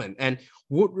disappointment and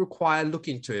would require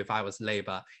looking to if I was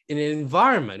Labour in an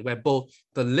environment where both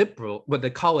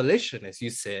the coalition, as you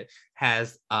said,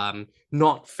 has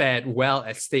not fared well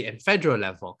at state and federal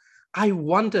level. I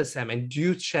wonder, Sam, and do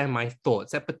you share my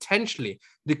thoughts that potentially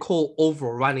Nicole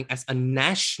Overall running as a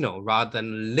national rather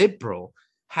than liberal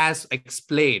has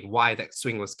explained why that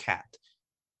swing was capped?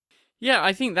 Yeah,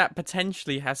 I think that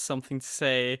potentially has something to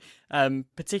say,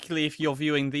 particularly if you're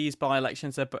viewing these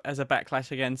by-elections as a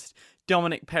backlash against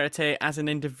Dominic Perrottet as an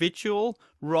individual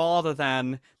rather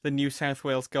than the New South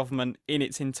Wales government in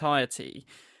its entirety.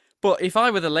 But if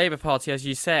I were the Labour Party, as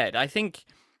you said, I think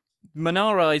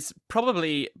Monaro is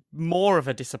probably more of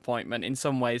a disappointment in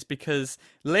some ways because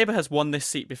Labour has won this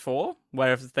seat before,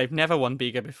 whereas they've never won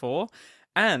Bega before.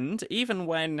 And even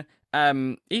when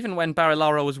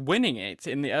Barilaro was winning it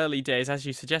in the early days, as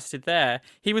you suggested there,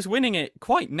 he was winning it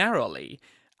quite narrowly.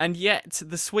 And yet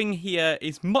the swing here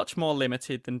is much more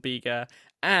limited than Bega,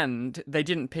 and they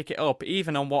didn't pick it up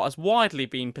even on what has widely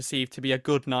been perceived to be a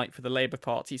good night for the Labour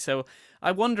Party. So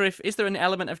I wonder is there an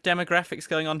element of demographics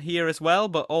going on here as well,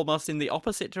 but almost in the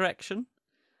opposite direction?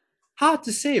 Hard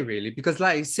to say, really, because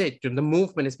like I said, the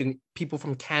movement has been people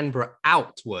from Canberra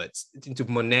outwards into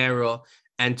Monaro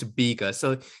and to Bega.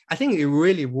 So I think it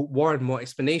really warrant more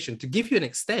explanation to give you an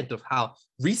extent of how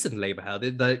recent Labour held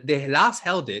it. They last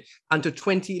held it until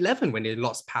 2011 when they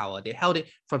lost power. They held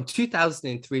it from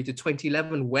 2003 to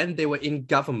 2011 when they were in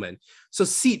government. So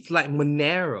seats like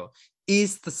Monaro,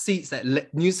 is the seats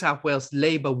that New South Wales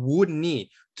Labor would need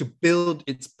to build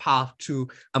its path to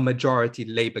a majority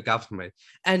Labor government.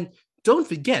 And don't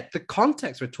forget, the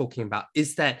context we're talking about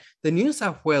is that the New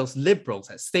South Wales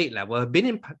Liberals at state level have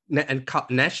been and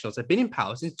Nationals have been in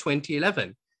power since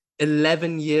 2011,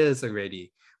 11 years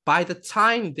already. By the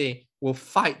time they will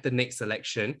fight the next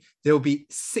election, there will be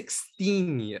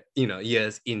 16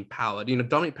 years in power.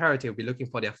 Dominic Perrottet will be looking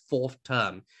for their fourth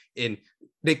term.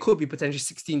 They could be potentially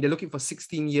 16. They're looking for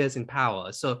 16 years in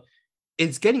power. So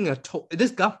it's getting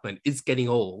this government is getting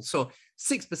old. So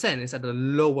 6% is at the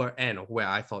lower end of where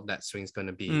I thought that swing is going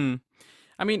to be.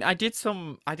 I mean, I did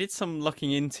some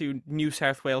looking into New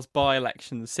South Wales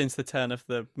by-elections since the turn of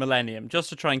the millennium, just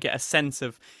to try and get a sense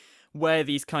of where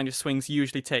these kind of swings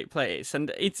usually take place,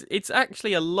 and it's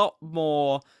actually a lot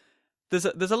more. There's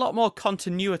a lot more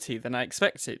continuity than I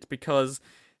expected, because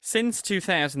since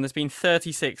 2000 there's been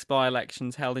 36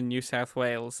 by-elections held in New South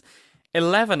Wales.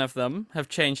 11 of them have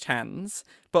changed hands,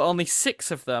 but only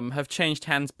 6 of them have changed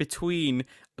hands between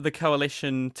the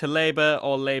coalition to Labour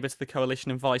or Labour to the coalition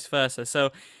and vice versa.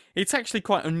 So it's actually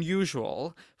quite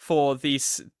unusual for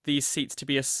these seats to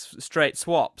be a straight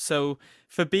swap. So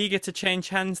for Bega to change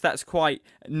hands, that's quite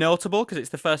notable, because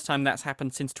it's the first time that's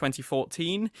happened since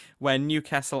 2014, when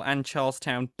Newcastle and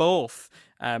Charlestown both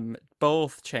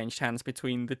changed hands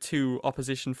between the two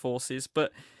opposition forces.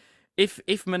 But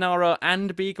if Monaro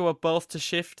and Bega were both to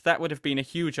shift, that would have been a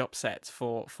huge upset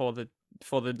for the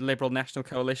Liberal National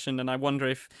Coalition, and I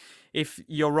wonder if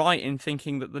you're right in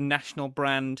thinking that the National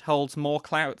brand holds more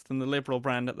clout than the Liberal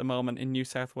brand at the moment in New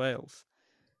South Wales.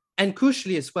 And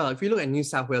crucially as well, if you look at New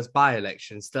South Wales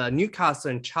by-elections, the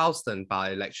Newcastle and Charleston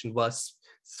by-election was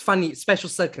funny special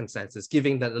circumstances,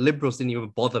 given that the Liberals didn't even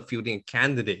bother fielding a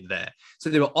candidate there. So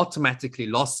they were automatically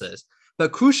losses.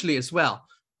 But crucially as well,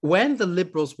 when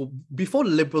before the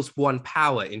Liberals won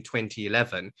power in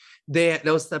 2011, there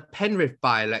was the Penrith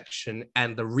by-election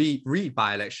and the Reid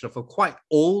by-election of a quite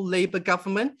old Labour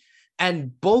government,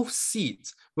 and both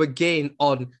seats were gained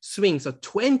on swings of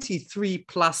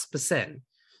 23+%.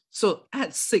 So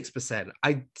at 6%,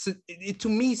 it to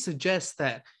me suggests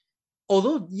that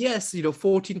although yes,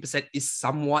 14% is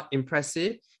somewhat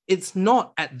impressive, it's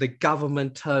not at the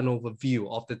government turnover view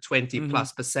of the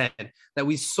 20+% that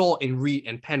we saw in Reid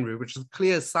and Penrith, which is a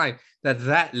clear sign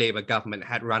that Labour government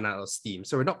had run out of steam.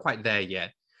 So we're not quite there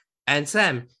yet. And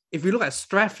Sam, if we look at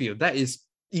Strathfield, that is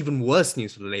even worse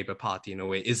news for the Labour Party in a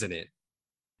way, isn't it?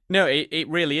 No, it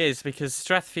really is, because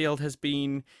Strathfield has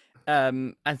been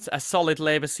a solid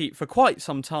Labour seat for quite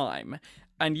some time.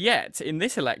 And yet, in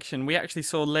this election, we actually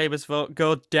saw Labour's vote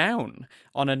go down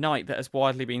on a night that has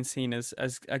widely been seen as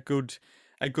a good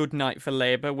night for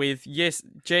Labour, with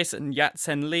Jason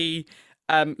Yatsen-Lee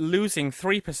losing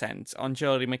 3% on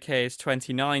Jodie McKay's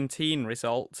 2019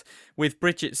 result, with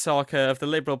Bridget Sarker of the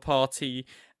Liberal Party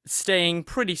staying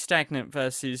pretty stagnant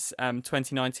versus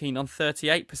 2019 on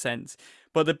 38%.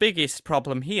 But the biggest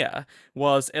problem here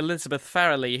was Elizabeth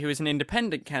Farrelly, who is an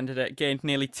independent candidate, gained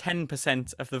nearly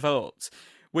 10% of the vote,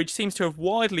 which seems to have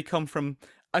widely come from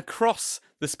across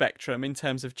the spectrum in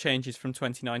terms of changes from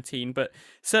 2019, but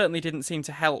certainly didn't seem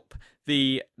to help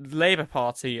the Labour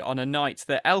Party on a night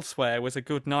that elsewhere was a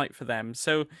good night for them.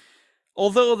 So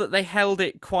although that they held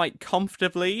it quite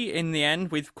comfortably in the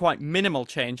end with quite minimal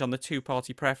change on the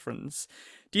two-party preference,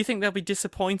 do you think they'll be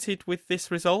disappointed with this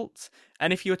result?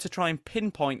 And if you were to try and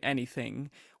pinpoint anything,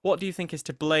 what do you think is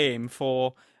to blame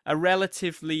for a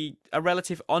relative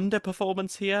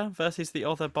underperformance here versus the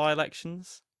other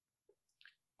by-elections?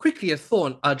 Quickly a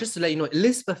thought, just to let you know,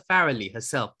 Elizabeth Farrelly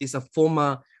herself is a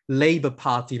former Labour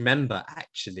Party member,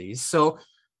 actually. So,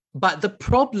 but the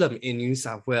problem in New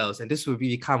South Wales, and this will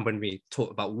become when we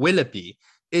talk about Willoughby,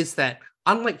 is that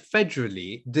unlike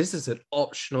federally, this is an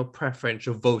optional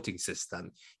preferential voting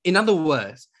system. In other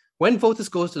words, when voters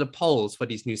go to the polls for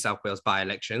these New South Wales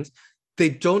by-elections,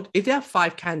 if there are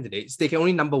 5 candidates, they can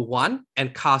only number 1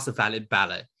 and cast a valid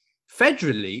ballot.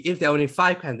 Federally, if there are only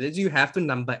 5 candidates, you have to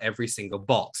number every single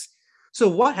box. So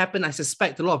what happened, I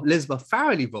suspect a lot of Elizabeth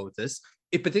Farrelly voters,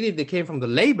 particularly if they came from the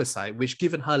Labour side, which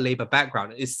given her Labour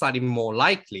background is slightly more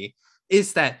likely,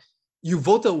 is that you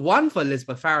voted 1 for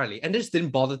Elizabeth Farrelly and just didn't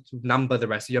bother to number the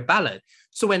rest of your ballot.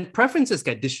 So when her preferences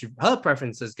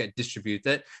get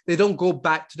distributed, they don't go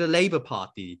back to the Labour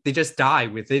Party. They just die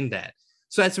within that.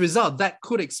 So as a result, that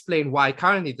could explain why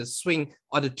currently the swing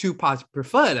on the two-party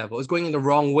preferred level is going in the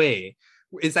wrong way.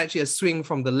 It's actually a swing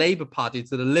from the Labour Party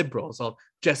to the Liberals of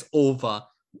just over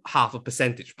half a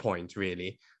percentage point,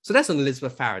 really. So that's on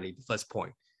Elizabeth Farrelly, the first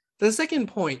point. The second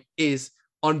point is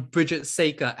on Bridget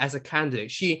Sarker as a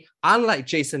candidate. She, unlike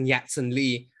Jason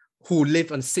Yatsen-Lee, who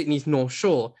live on Sydney's North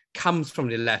Shore comes from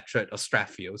the electorate of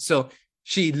Strathfield. So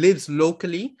she lives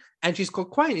locally and she's got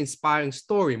quite an inspiring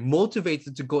story,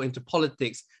 motivated to go into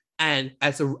politics and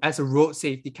as a road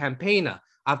safety campaigner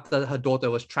after her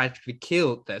daughter was tragically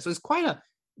killed there. So it's quite a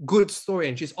good story.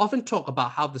 And she's often talked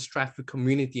about how the Strathfield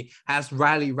community has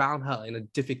rallied around her in a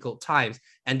difficult times.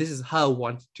 And this is her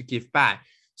wanting to give back.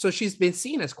 So she's been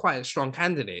seen as quite a strong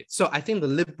candidate. So I think the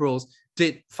Liberals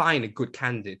did find a good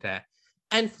candidate there.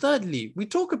 And thirdly, we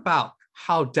talk about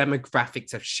how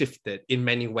demographics have shifted in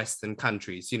many Western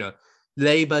countries. You know,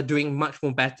 Labour doing much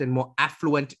more better in more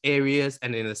affluent areas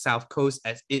and in the South Coast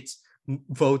as its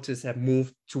voters have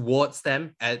moved towards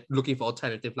them and looking for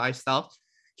alternative lifestyles.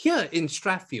 Here in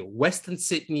Strathfield, Western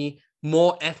Sydney,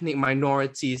 more ethnic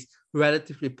minorities,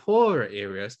 relatively poorer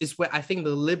areas is where I think the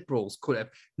Liberals could have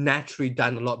naturally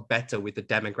done a lot better with the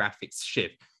demographics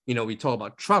shift. You know, we talk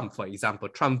about Trump, for example,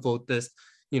 Trump voters,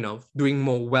 you know, doing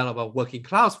more well about working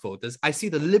class voters. I see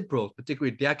the Liberals,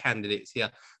 particularly their candidates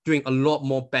here, doing a lot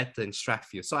more better in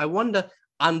Strathfield. So I wonder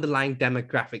underlying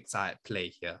demographics are at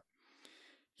play here.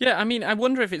 Yeah, I mean, I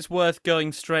wonder if it's worth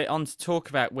going straight on to talk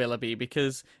about Willoughby,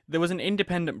 because there was an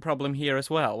independent problem here as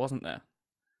well, wasn't there?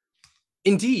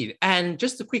 Indeed. And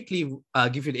just to quickly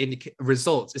give you the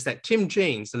results, is that Tim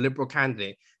James, the Liberal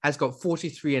candidate, has got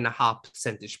 43.5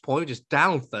 percentage point, which is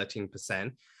down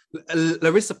 13%.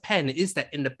 Larissa Penn is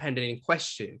that independent in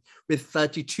question with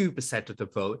 32% of the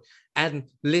vote. And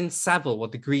Lynn Saville,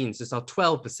 what the Greens, is now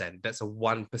 12%. That's a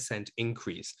 1%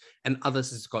 increase. And others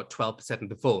has got 12% of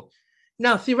the vote.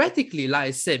 Now, theoretically, like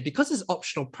I said, because it's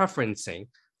optional preferencing,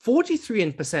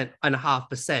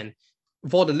 43.5%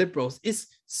 for the Liberals is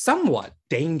somewhat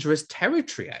dangerous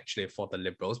territory, actually, for the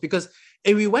Liberals, because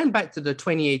if we went back to the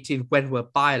 2018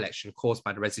 Wentworth by-election caused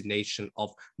by the resignation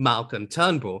of Malcolm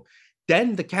Turnbull,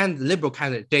 then the Liberal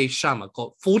candidate Dave Sharma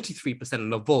got 43% of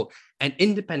the vote, and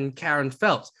independent Karen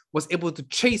Phelps was able to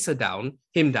chase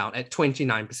him down at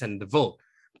 29% of the vote.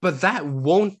 But that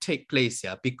won't take place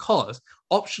here because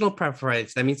optional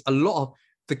preference, that means a lot of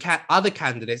the other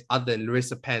candidates other than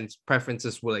Larissa Penn's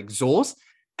preferences will exhaust.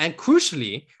 And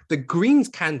crucially, the Greens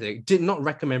candidate did not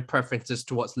recommend preferences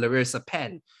towards Larissa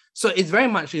Penn. So it's very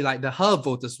much like her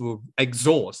voters will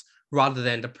exhaust rather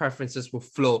than the preferences will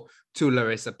flow to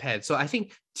Larissa Penn. So I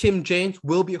think Tim James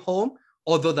will be home,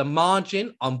 although the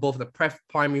margin on both the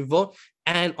primary vote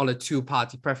and on the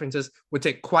two-party preferences would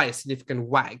take quite a significant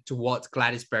whack towards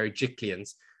Gladys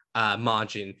Berejiklian's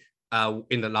margin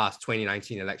in the last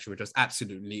 2019 election, which was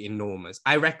absolutely enormous.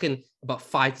 I reckon about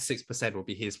 5 to 6% will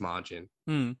be his margin.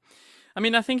 I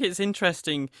mean, I think it's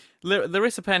interesting.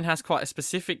 Larissa Penn has quite a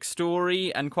specific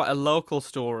story and quite a local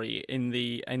story in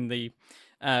the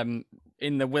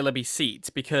Willoughby seat,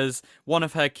 because one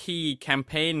of her key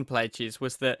campaign pledges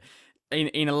was that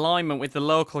in alignment with the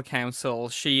local council,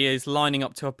 she is lining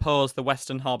up to oppose the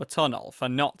Western Harbour Tunnel for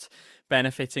not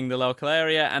benefiting the local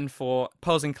area and for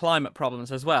posing climate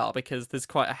problems as well, because there's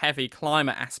quite a heavy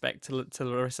climate aspect to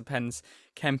Larissa Penn's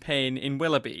campaign in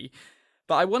Willoughby.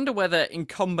 But I wonder whether, in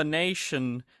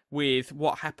combination with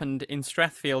what happened in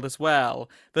Strathfield as well,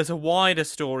 there's a wider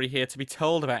story here to be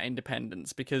told about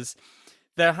independence, because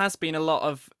there has been a lot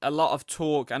of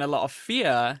talk and a lot of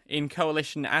fear in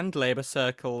coalition and Labour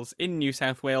circles in New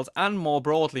South Wales and more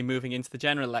broadly moving into the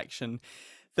general election,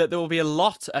 that there will be a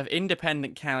lot of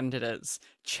independent candidates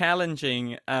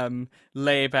challenging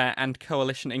Labour and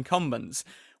coalition incumbents,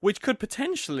 which could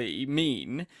potentially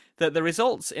mean that the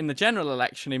results in the general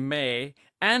election in May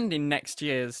and in next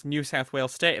year's New South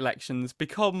Wales state elections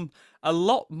become a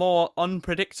lot more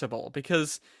unpredictable,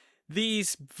 because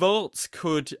these votes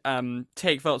could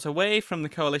take votes away from the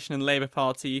Coalition and Labour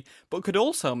Party, but could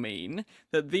also mean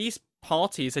that these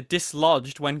parties are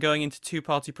dislodged when going into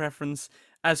two-party preference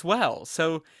as well.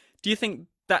 So do you think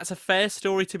that's a fair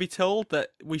story to be told, that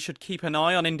we should keep an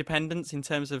eye on independence in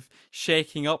terms of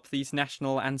shaking up these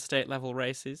national and state-level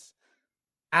races?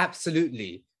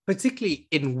 Absolutely. Particularly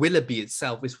in Willoughby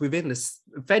itself, is within the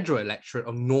federal electorate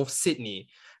of North Sydney.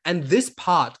 And this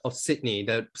part of Sydney,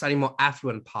 the slightly more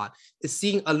affluent part, is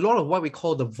seeing a lot of what we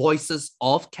call the Voices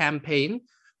of campaign,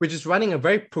 which is running a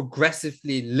very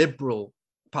progressively liberal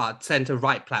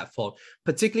centre-right platform,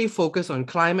 particularly focused on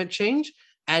climate change.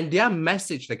 And their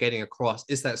message they're getting across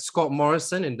is that Scott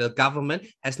Morrison and the government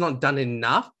has not done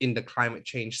enough in the climate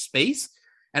change space.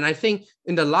 And I think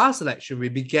in the last election, we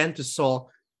began to saw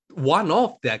one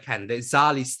of their candidates,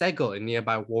 Zali Steggall in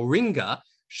nearby Warringah.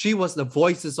 She was the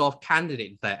Voices of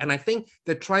candidate there. And I think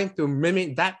they're trying to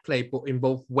mimic that playbook in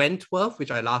both Wentworth,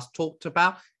 which I last talked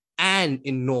about, and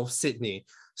in North Sydney.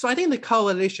 So I think the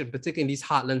coalition, particularly in these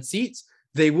heartland seats,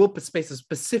 they will face a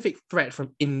specific threat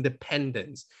from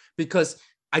independents, because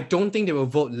I don't think they will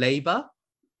vote Labour.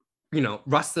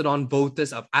 Rusted on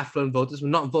voters of affluent voters will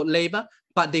not vote Labour,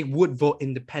 but they would vote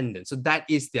independent. So that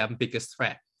is their biggest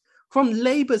threat. From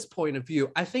Labour's point of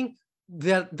view, I think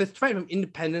the threat from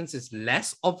independence is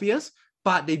less obvious,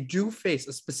 but they do face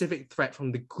a specific threat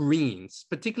from the Greens,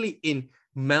 particularly in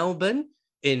Melbourne.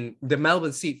 In the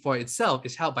Melbourne seat for itself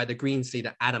is held by the Greens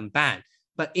leader Adam Ban.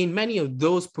 But in many of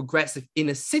those progressive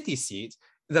inner city seats,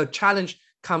 the challenge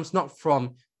comes not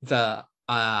from the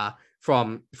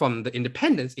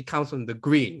independents, it comes from the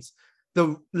Greens.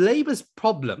 The Labour's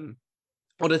problem,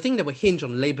 or the thing that will hinge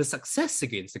on Labour's success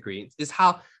against the Greens, is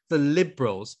how the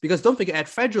Liberals, because don't forget, at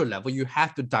federal level, you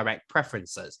have to direct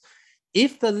preferences.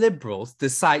 If the Liberals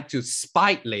decide to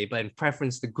spite Labour and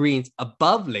preference the Greens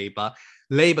above Labour,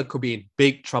 Labour could be in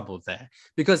big trouble there.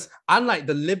 Because unlike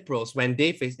the Liberals, when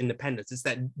they face independents, is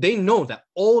that they know that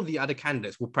all the other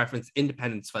candidates will preference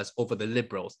independents first over the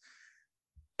Liberals.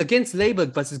 Against Labour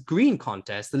versus Green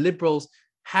contest, the Liberals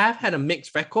have had a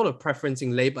mixed record of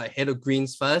preferencing Labour ahead of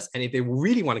Greens first, and if they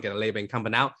really want to get a Labour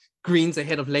incumbent out, Greens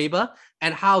ahead of Labour,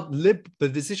 and how the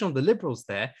decision of the Liberals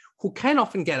there, who can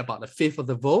often get about a fifth of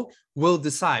the vote, will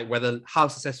decide how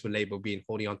successful Labour will be in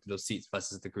holding on to those seats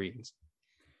versus the Greens.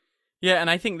 Yeah,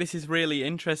 and I think this is really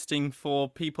interesting for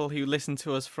people who listen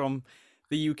to us from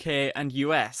the UK and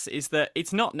US, is that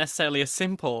it's not necessarily as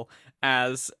simple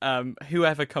as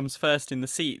whoever comes first in the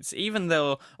seats, even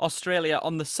though Australia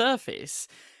on the surface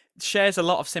shares a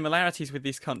lot of similarities with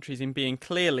these countries in being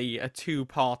clearly a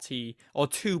two-party or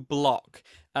two-block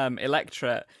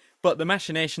electorate. But the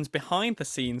machinations behind the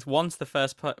scenes, once the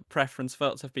first preference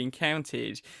votes have been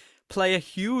counted, play a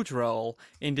huge role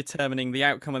in determining the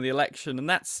outcome of the election. And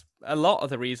that's a lot of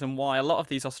the reason why a lot of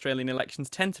these Australian elections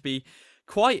tend to be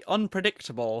quite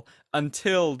unpredictable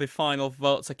until the final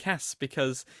votes are cast,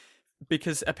 because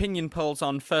opinion polls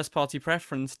on first party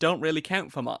preference don't really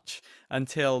count for much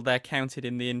until they're counted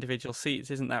in the individual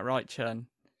seats. Isn't that right, Chern?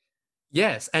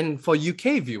 Yes, and for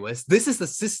UK viewers, this is the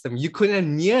system you could have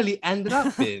nearly ended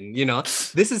up in.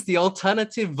 This is the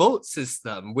alternative vote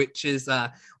system, which is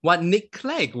what Nick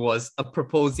Clegg was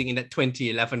proposing in that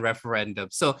 2011 referendum.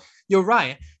 So you're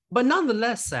right. But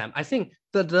nonetheless, Sam, I think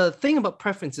the thing about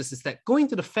preferences is that going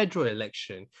to the federal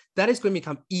election, that is going to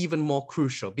become even more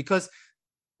crucial, because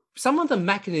some of the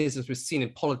mechanisms we've seen in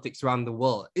politics around the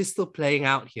world is still playing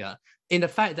out here, in the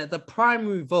fact that the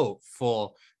primary vote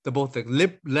for both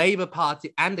the Labour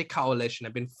Party and the coalition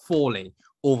have been falling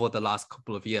over the last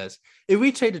couple of years. If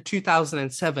we take the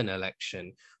 2007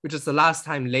 election, which is the last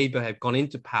time Labour had gone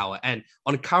into power, and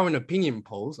on current opinion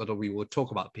polls, although we will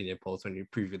talk about opinion polls when we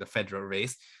preview the federal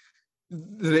race,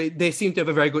 they seem to have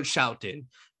a very good shout in.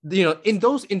 In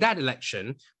that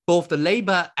election, both the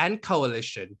Labour and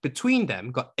coalition between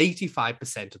them got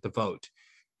 85% of the vote.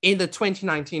 In the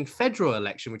 2019 federal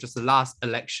election, which was the last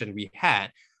election we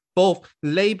had, both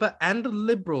Labour and the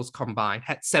Liberals combined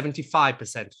had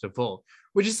 75% of the vote,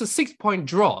 which is a 6-point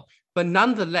draw. But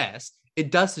nonetheless,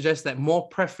 it does suggest that more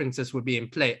preferences would be in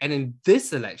play. And in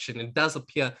this election, it does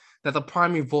appear that the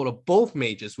primary vote of both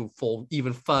majors will fall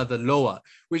even further lower,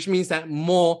 which means that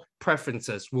more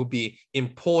preferences will be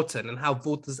important, and how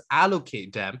voters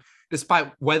allocate them,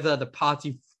 despite whether the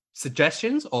party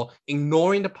suggestions or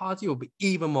ignoring the party, will be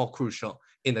even more crucial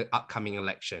in the upcoming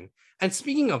election. And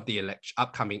speaking of the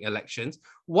upcoming elections,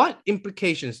 what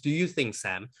implications do you think,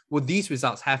 Sam, will these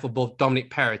results have for both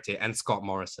Dominic Perrottet and Scott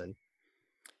Morrison?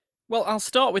 Well, I'll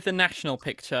start with the national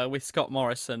picture with Scott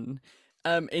Morrison.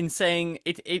 In saying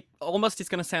it almost is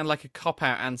going to sound like a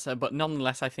cop-out answer, but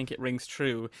nonetheless I think it rings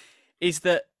true, is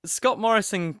that Scott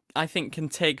Morrison, I think, can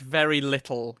take very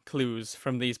little clues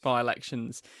from these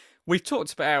by-elections. We've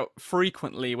talked about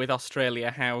frequently with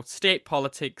Australia how state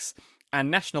politics and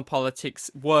national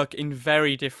politics work in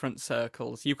very different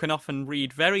circles. You can often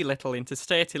read very little into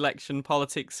state election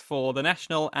politics for the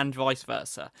national and vice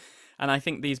versa. And I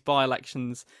think these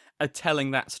by-elections are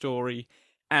telling that story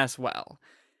as well.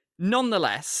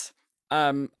 Nonetheless,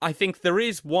 I think there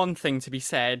is one thing to be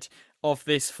said of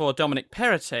this for Dominic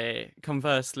Perrottet,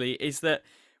 conversely, is that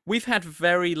we've had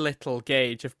very little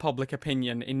gauge of public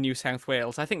opinion in New South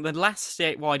Wales. I think the last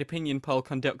statewide opinion poll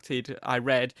conducted, I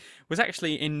read, was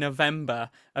actually in November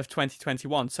of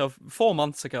 2021, so 4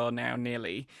 months ago now,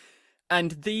 nearly.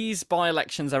 And these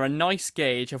by-elections are a nice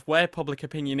gauge of where public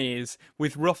opinion is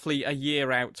with roughly a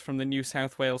year out from the New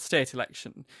South Wales state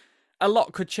election. A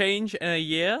lot could change in a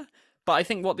year, but I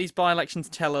think what these by-elections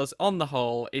tell us on the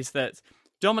whole is that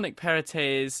Dominic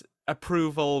Perrottet's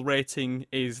approval rating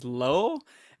is low,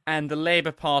 and the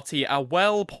Labour Party are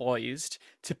well poised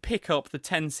to pick up the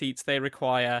 10 seats they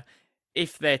require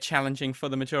if they're challenging for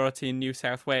the majority in New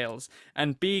South Wales.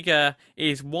 And Bega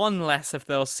is one less of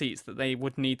those seats that they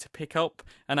would need to pick up,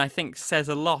 and I think says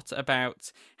a lot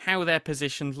about how they're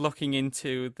positioned looking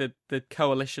into the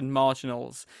coalition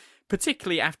marginals,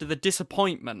 particularly after the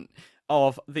disappointment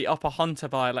of the Upper Hunter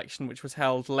by-election, which was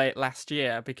held late last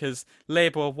year, because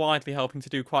Labour were widely hoping to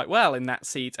do quite well in that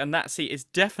seat, and that seat is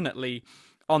definitely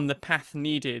on the path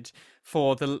needed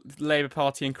for the Labour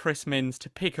Party and Chris Minns to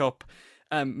pick up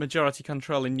majority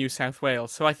control in New South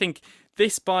Wales. So I think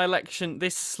this by-election,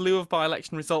 this slew of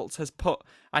by-election results has put,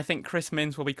 I think Chris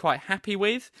Minns will be quite happy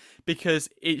with, because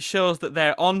it shows that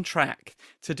they're on track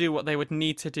to do what they would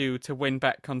need to do to win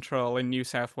back control in New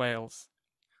South Wales.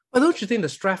 But don't you think the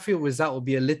Strathfield result will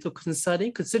be a little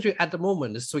concerning, considering at the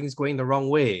moment the swing is going the wrong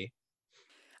way?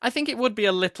 I think it would be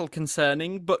a little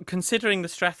concerning, but considering the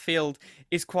Strathfield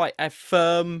is quite a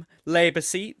firm Labour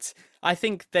seat, I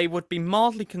think they would be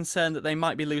mildly concerned that they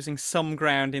might be losing some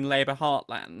ground in Labour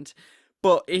heartland.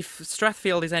 But if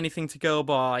Strathfield is anything to go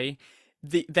by,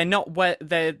 they're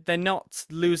not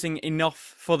losing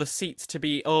enough for the seats to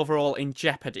be overall in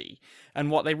jeopardy.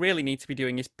 And what they really need to be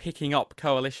doing is picking up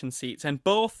coalition seats. And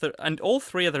all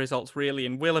three of the results really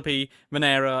in Willoughby,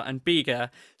 Monaro, and Bega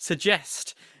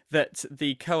suggest that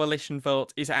the coalition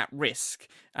vote is at risk,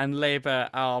 and Labour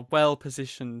are well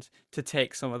positioned to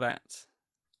take some of that.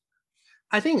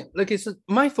 I think,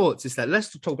 my thoughts is that let's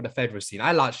talk about the federal scene.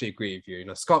 I largely agree with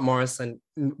you. Scott Morrison,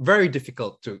 very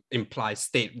difficult to imply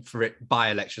state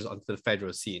by-elections onto the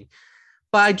federal scene.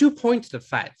 But I do point to the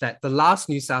fact that the last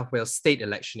New South Wales state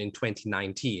election in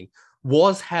 2019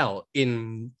 was held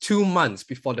in 2 months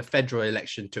before the federal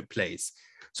election took place.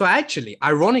 So actually,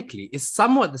 ironically, it's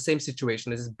somewhat the same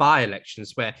situation as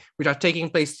by-elections, which are taking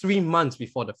place 3 months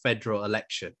before the federal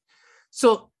election.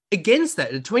 So against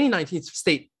that, the 2019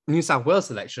 state New South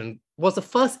Wales election was the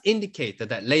first indicator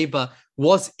that Labour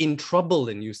was in trouble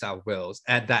in New South Wales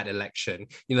at that election.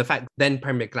 The fact then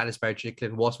Premier Gladys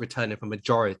Berejiklian was returning for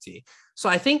majority. So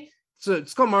I think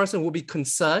Scott Morrison will be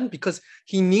concerned because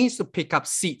he needs to pick up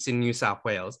seats in New South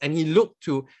Wales, and he looked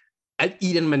at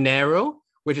Eden Monaro,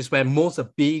 which is where most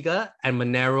of Bega and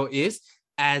Monaro is,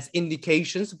 as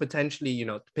indications to potentially,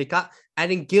 to pick up.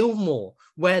 And in Gilmore,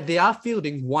 where they are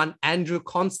fielding one Andrew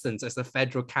Constance as the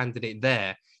federal candidate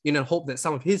there, hope that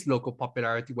some of his local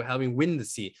popularity will help him win the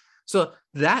seat. So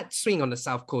that swing on the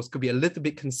South Coast could be a little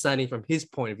bit concerning from his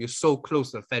point of view, so close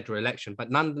to the federal election.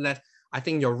 But nonetheless, I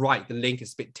think you're right, the link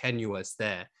is a bit tenuous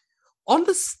there. On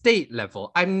the state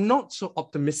level, I'm not so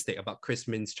optimistic about Chris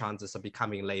Minns' chances of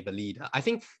becoming Labour leader. I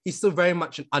think he's still very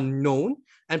much an unknown,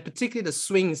 and particularly the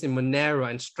swings in Monaro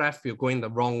and Strathfield going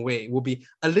the wrong way will be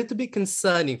a little bit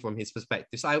concerning from his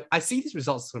perspective. So I see these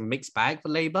results as a mixed bag for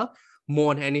Labour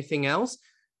more than anything else.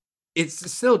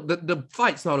 It's still, the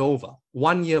fight's not over.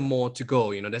 1 year more to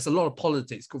go. There's a lot of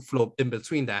politics could flow in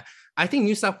between there. I think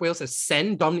New South Wales has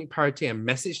sent Dominic Perrottet a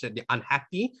message that they're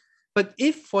unhappy. But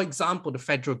if, for example, the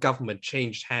federal government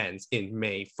changed hands in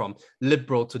May from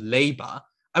Liberal to Labour,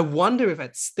 I wonder if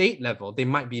at state level, they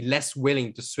might be less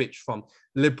willing to switch from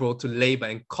Liberal to Labour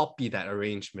and copy that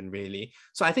arrangement, really.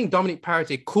 So I think Dominic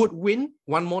Perrottet could win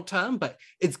one more term, but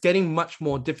it's getting much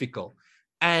more difficult.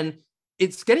 And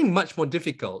it's getting much more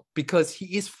difficult because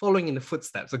he is following in the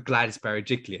footsteps of Gladys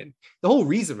Berejiklian. The whole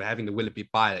reason we're having the Willoughby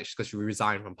by-election is because she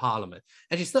resigned from Parliament.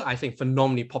 And she's still, I think,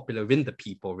 phenomenally popular with the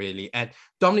people, really. And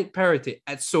Dominic Perrottet,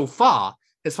 so far,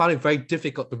 has found it very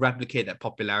difficult to replicate that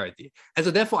popularity. And so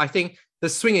therefore, I think the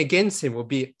swing against him will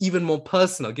be even more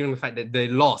personal, given the fact that they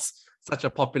lost such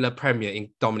a popular premier in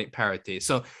Dominic Perrottet.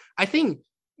 So I think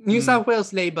New South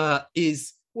Wales Labour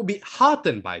will be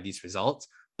heartened by these results,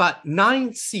 but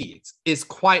 9 seats is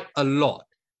quite a lot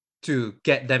to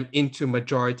get them into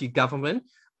majority government.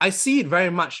 I see it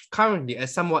very much currently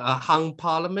as somewhat a hung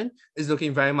parliament. Is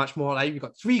looking very much more like you've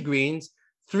got 3 Greens,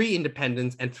 3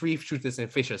 Independents, and 3 Shooters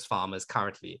and Fishers farmers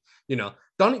currently.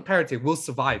 Dominic Perrottet will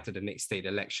survive to the next state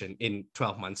election in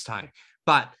 12 months' time.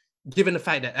 But given the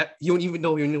fact that even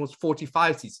though he only was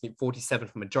 45 seats, he need 47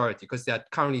 for majority, because there are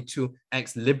currently 2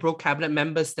 ex-Liberal cabinet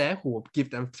members there who will give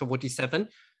them 47.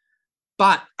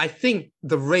 But I think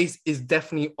the race is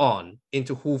definitely on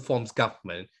into who forms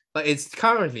government, but it's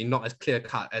currently not as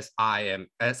clear-cut as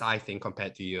I think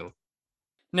compared to you.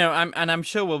 No, I'm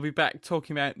sure we'll be back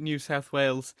talking about New South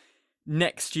Wales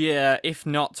next year, if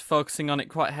not focusing on it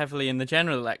quite heavily in the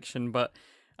general election. But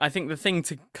I think the thing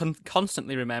to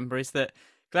constantly remember is that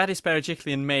Gladys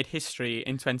Berejiklian made history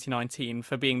in 2019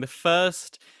 for being the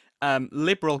first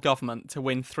Liberal government to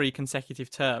win 3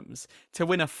 consecutive terms. To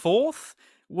win a 4th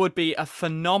would be a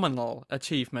phenomenal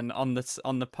achievement on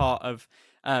the part of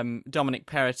Dominic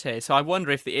Perrottet. So I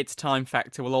wonder if its time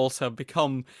factor will also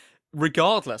become,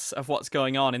 regardless of what's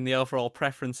going on in the overall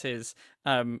preferences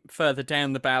further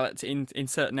down the ballot in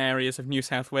certain areas of New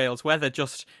South Wales, whether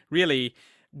just really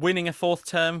winning a fourth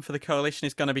term for the coalition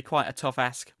is going to be quite a tough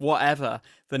ask, whatever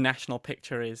the national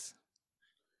picture is.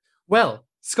 Well,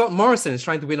 Scott Morrison is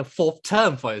trying to win a fourth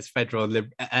term for his federal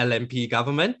LNP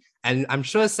government. And I'm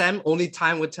sure, Sam, only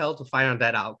time will tell to find out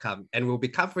that outcome. And we'll be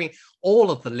covering all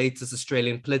of the latest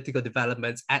Australian political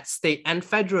developments at state and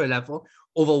federal level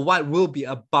over what will be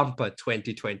a bumper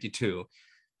 2022.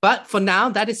 But for now,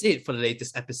 that is it for the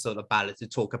latest episode of Ballot to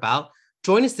Talk About.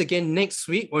 Join us again next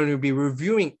week when we'll be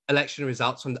reviewing election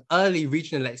results from the early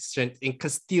regional elections in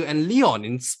Castile and Leon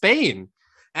in Spain.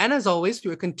 And as always, we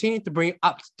will continue to bring you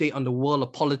up to date on the world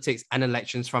of politics and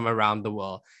elections from around the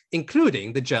world,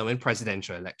 including the German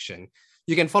presidential election.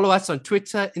 You can follow us on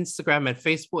Twitter, Instagram, and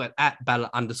Facebook at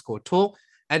 @ballot_talk,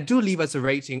 and do leave us a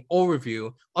rating or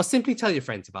review, or simply tell your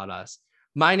friends about us.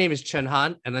 My name is Chen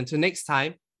Han, and until next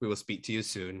time, we will speak to you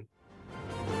soon.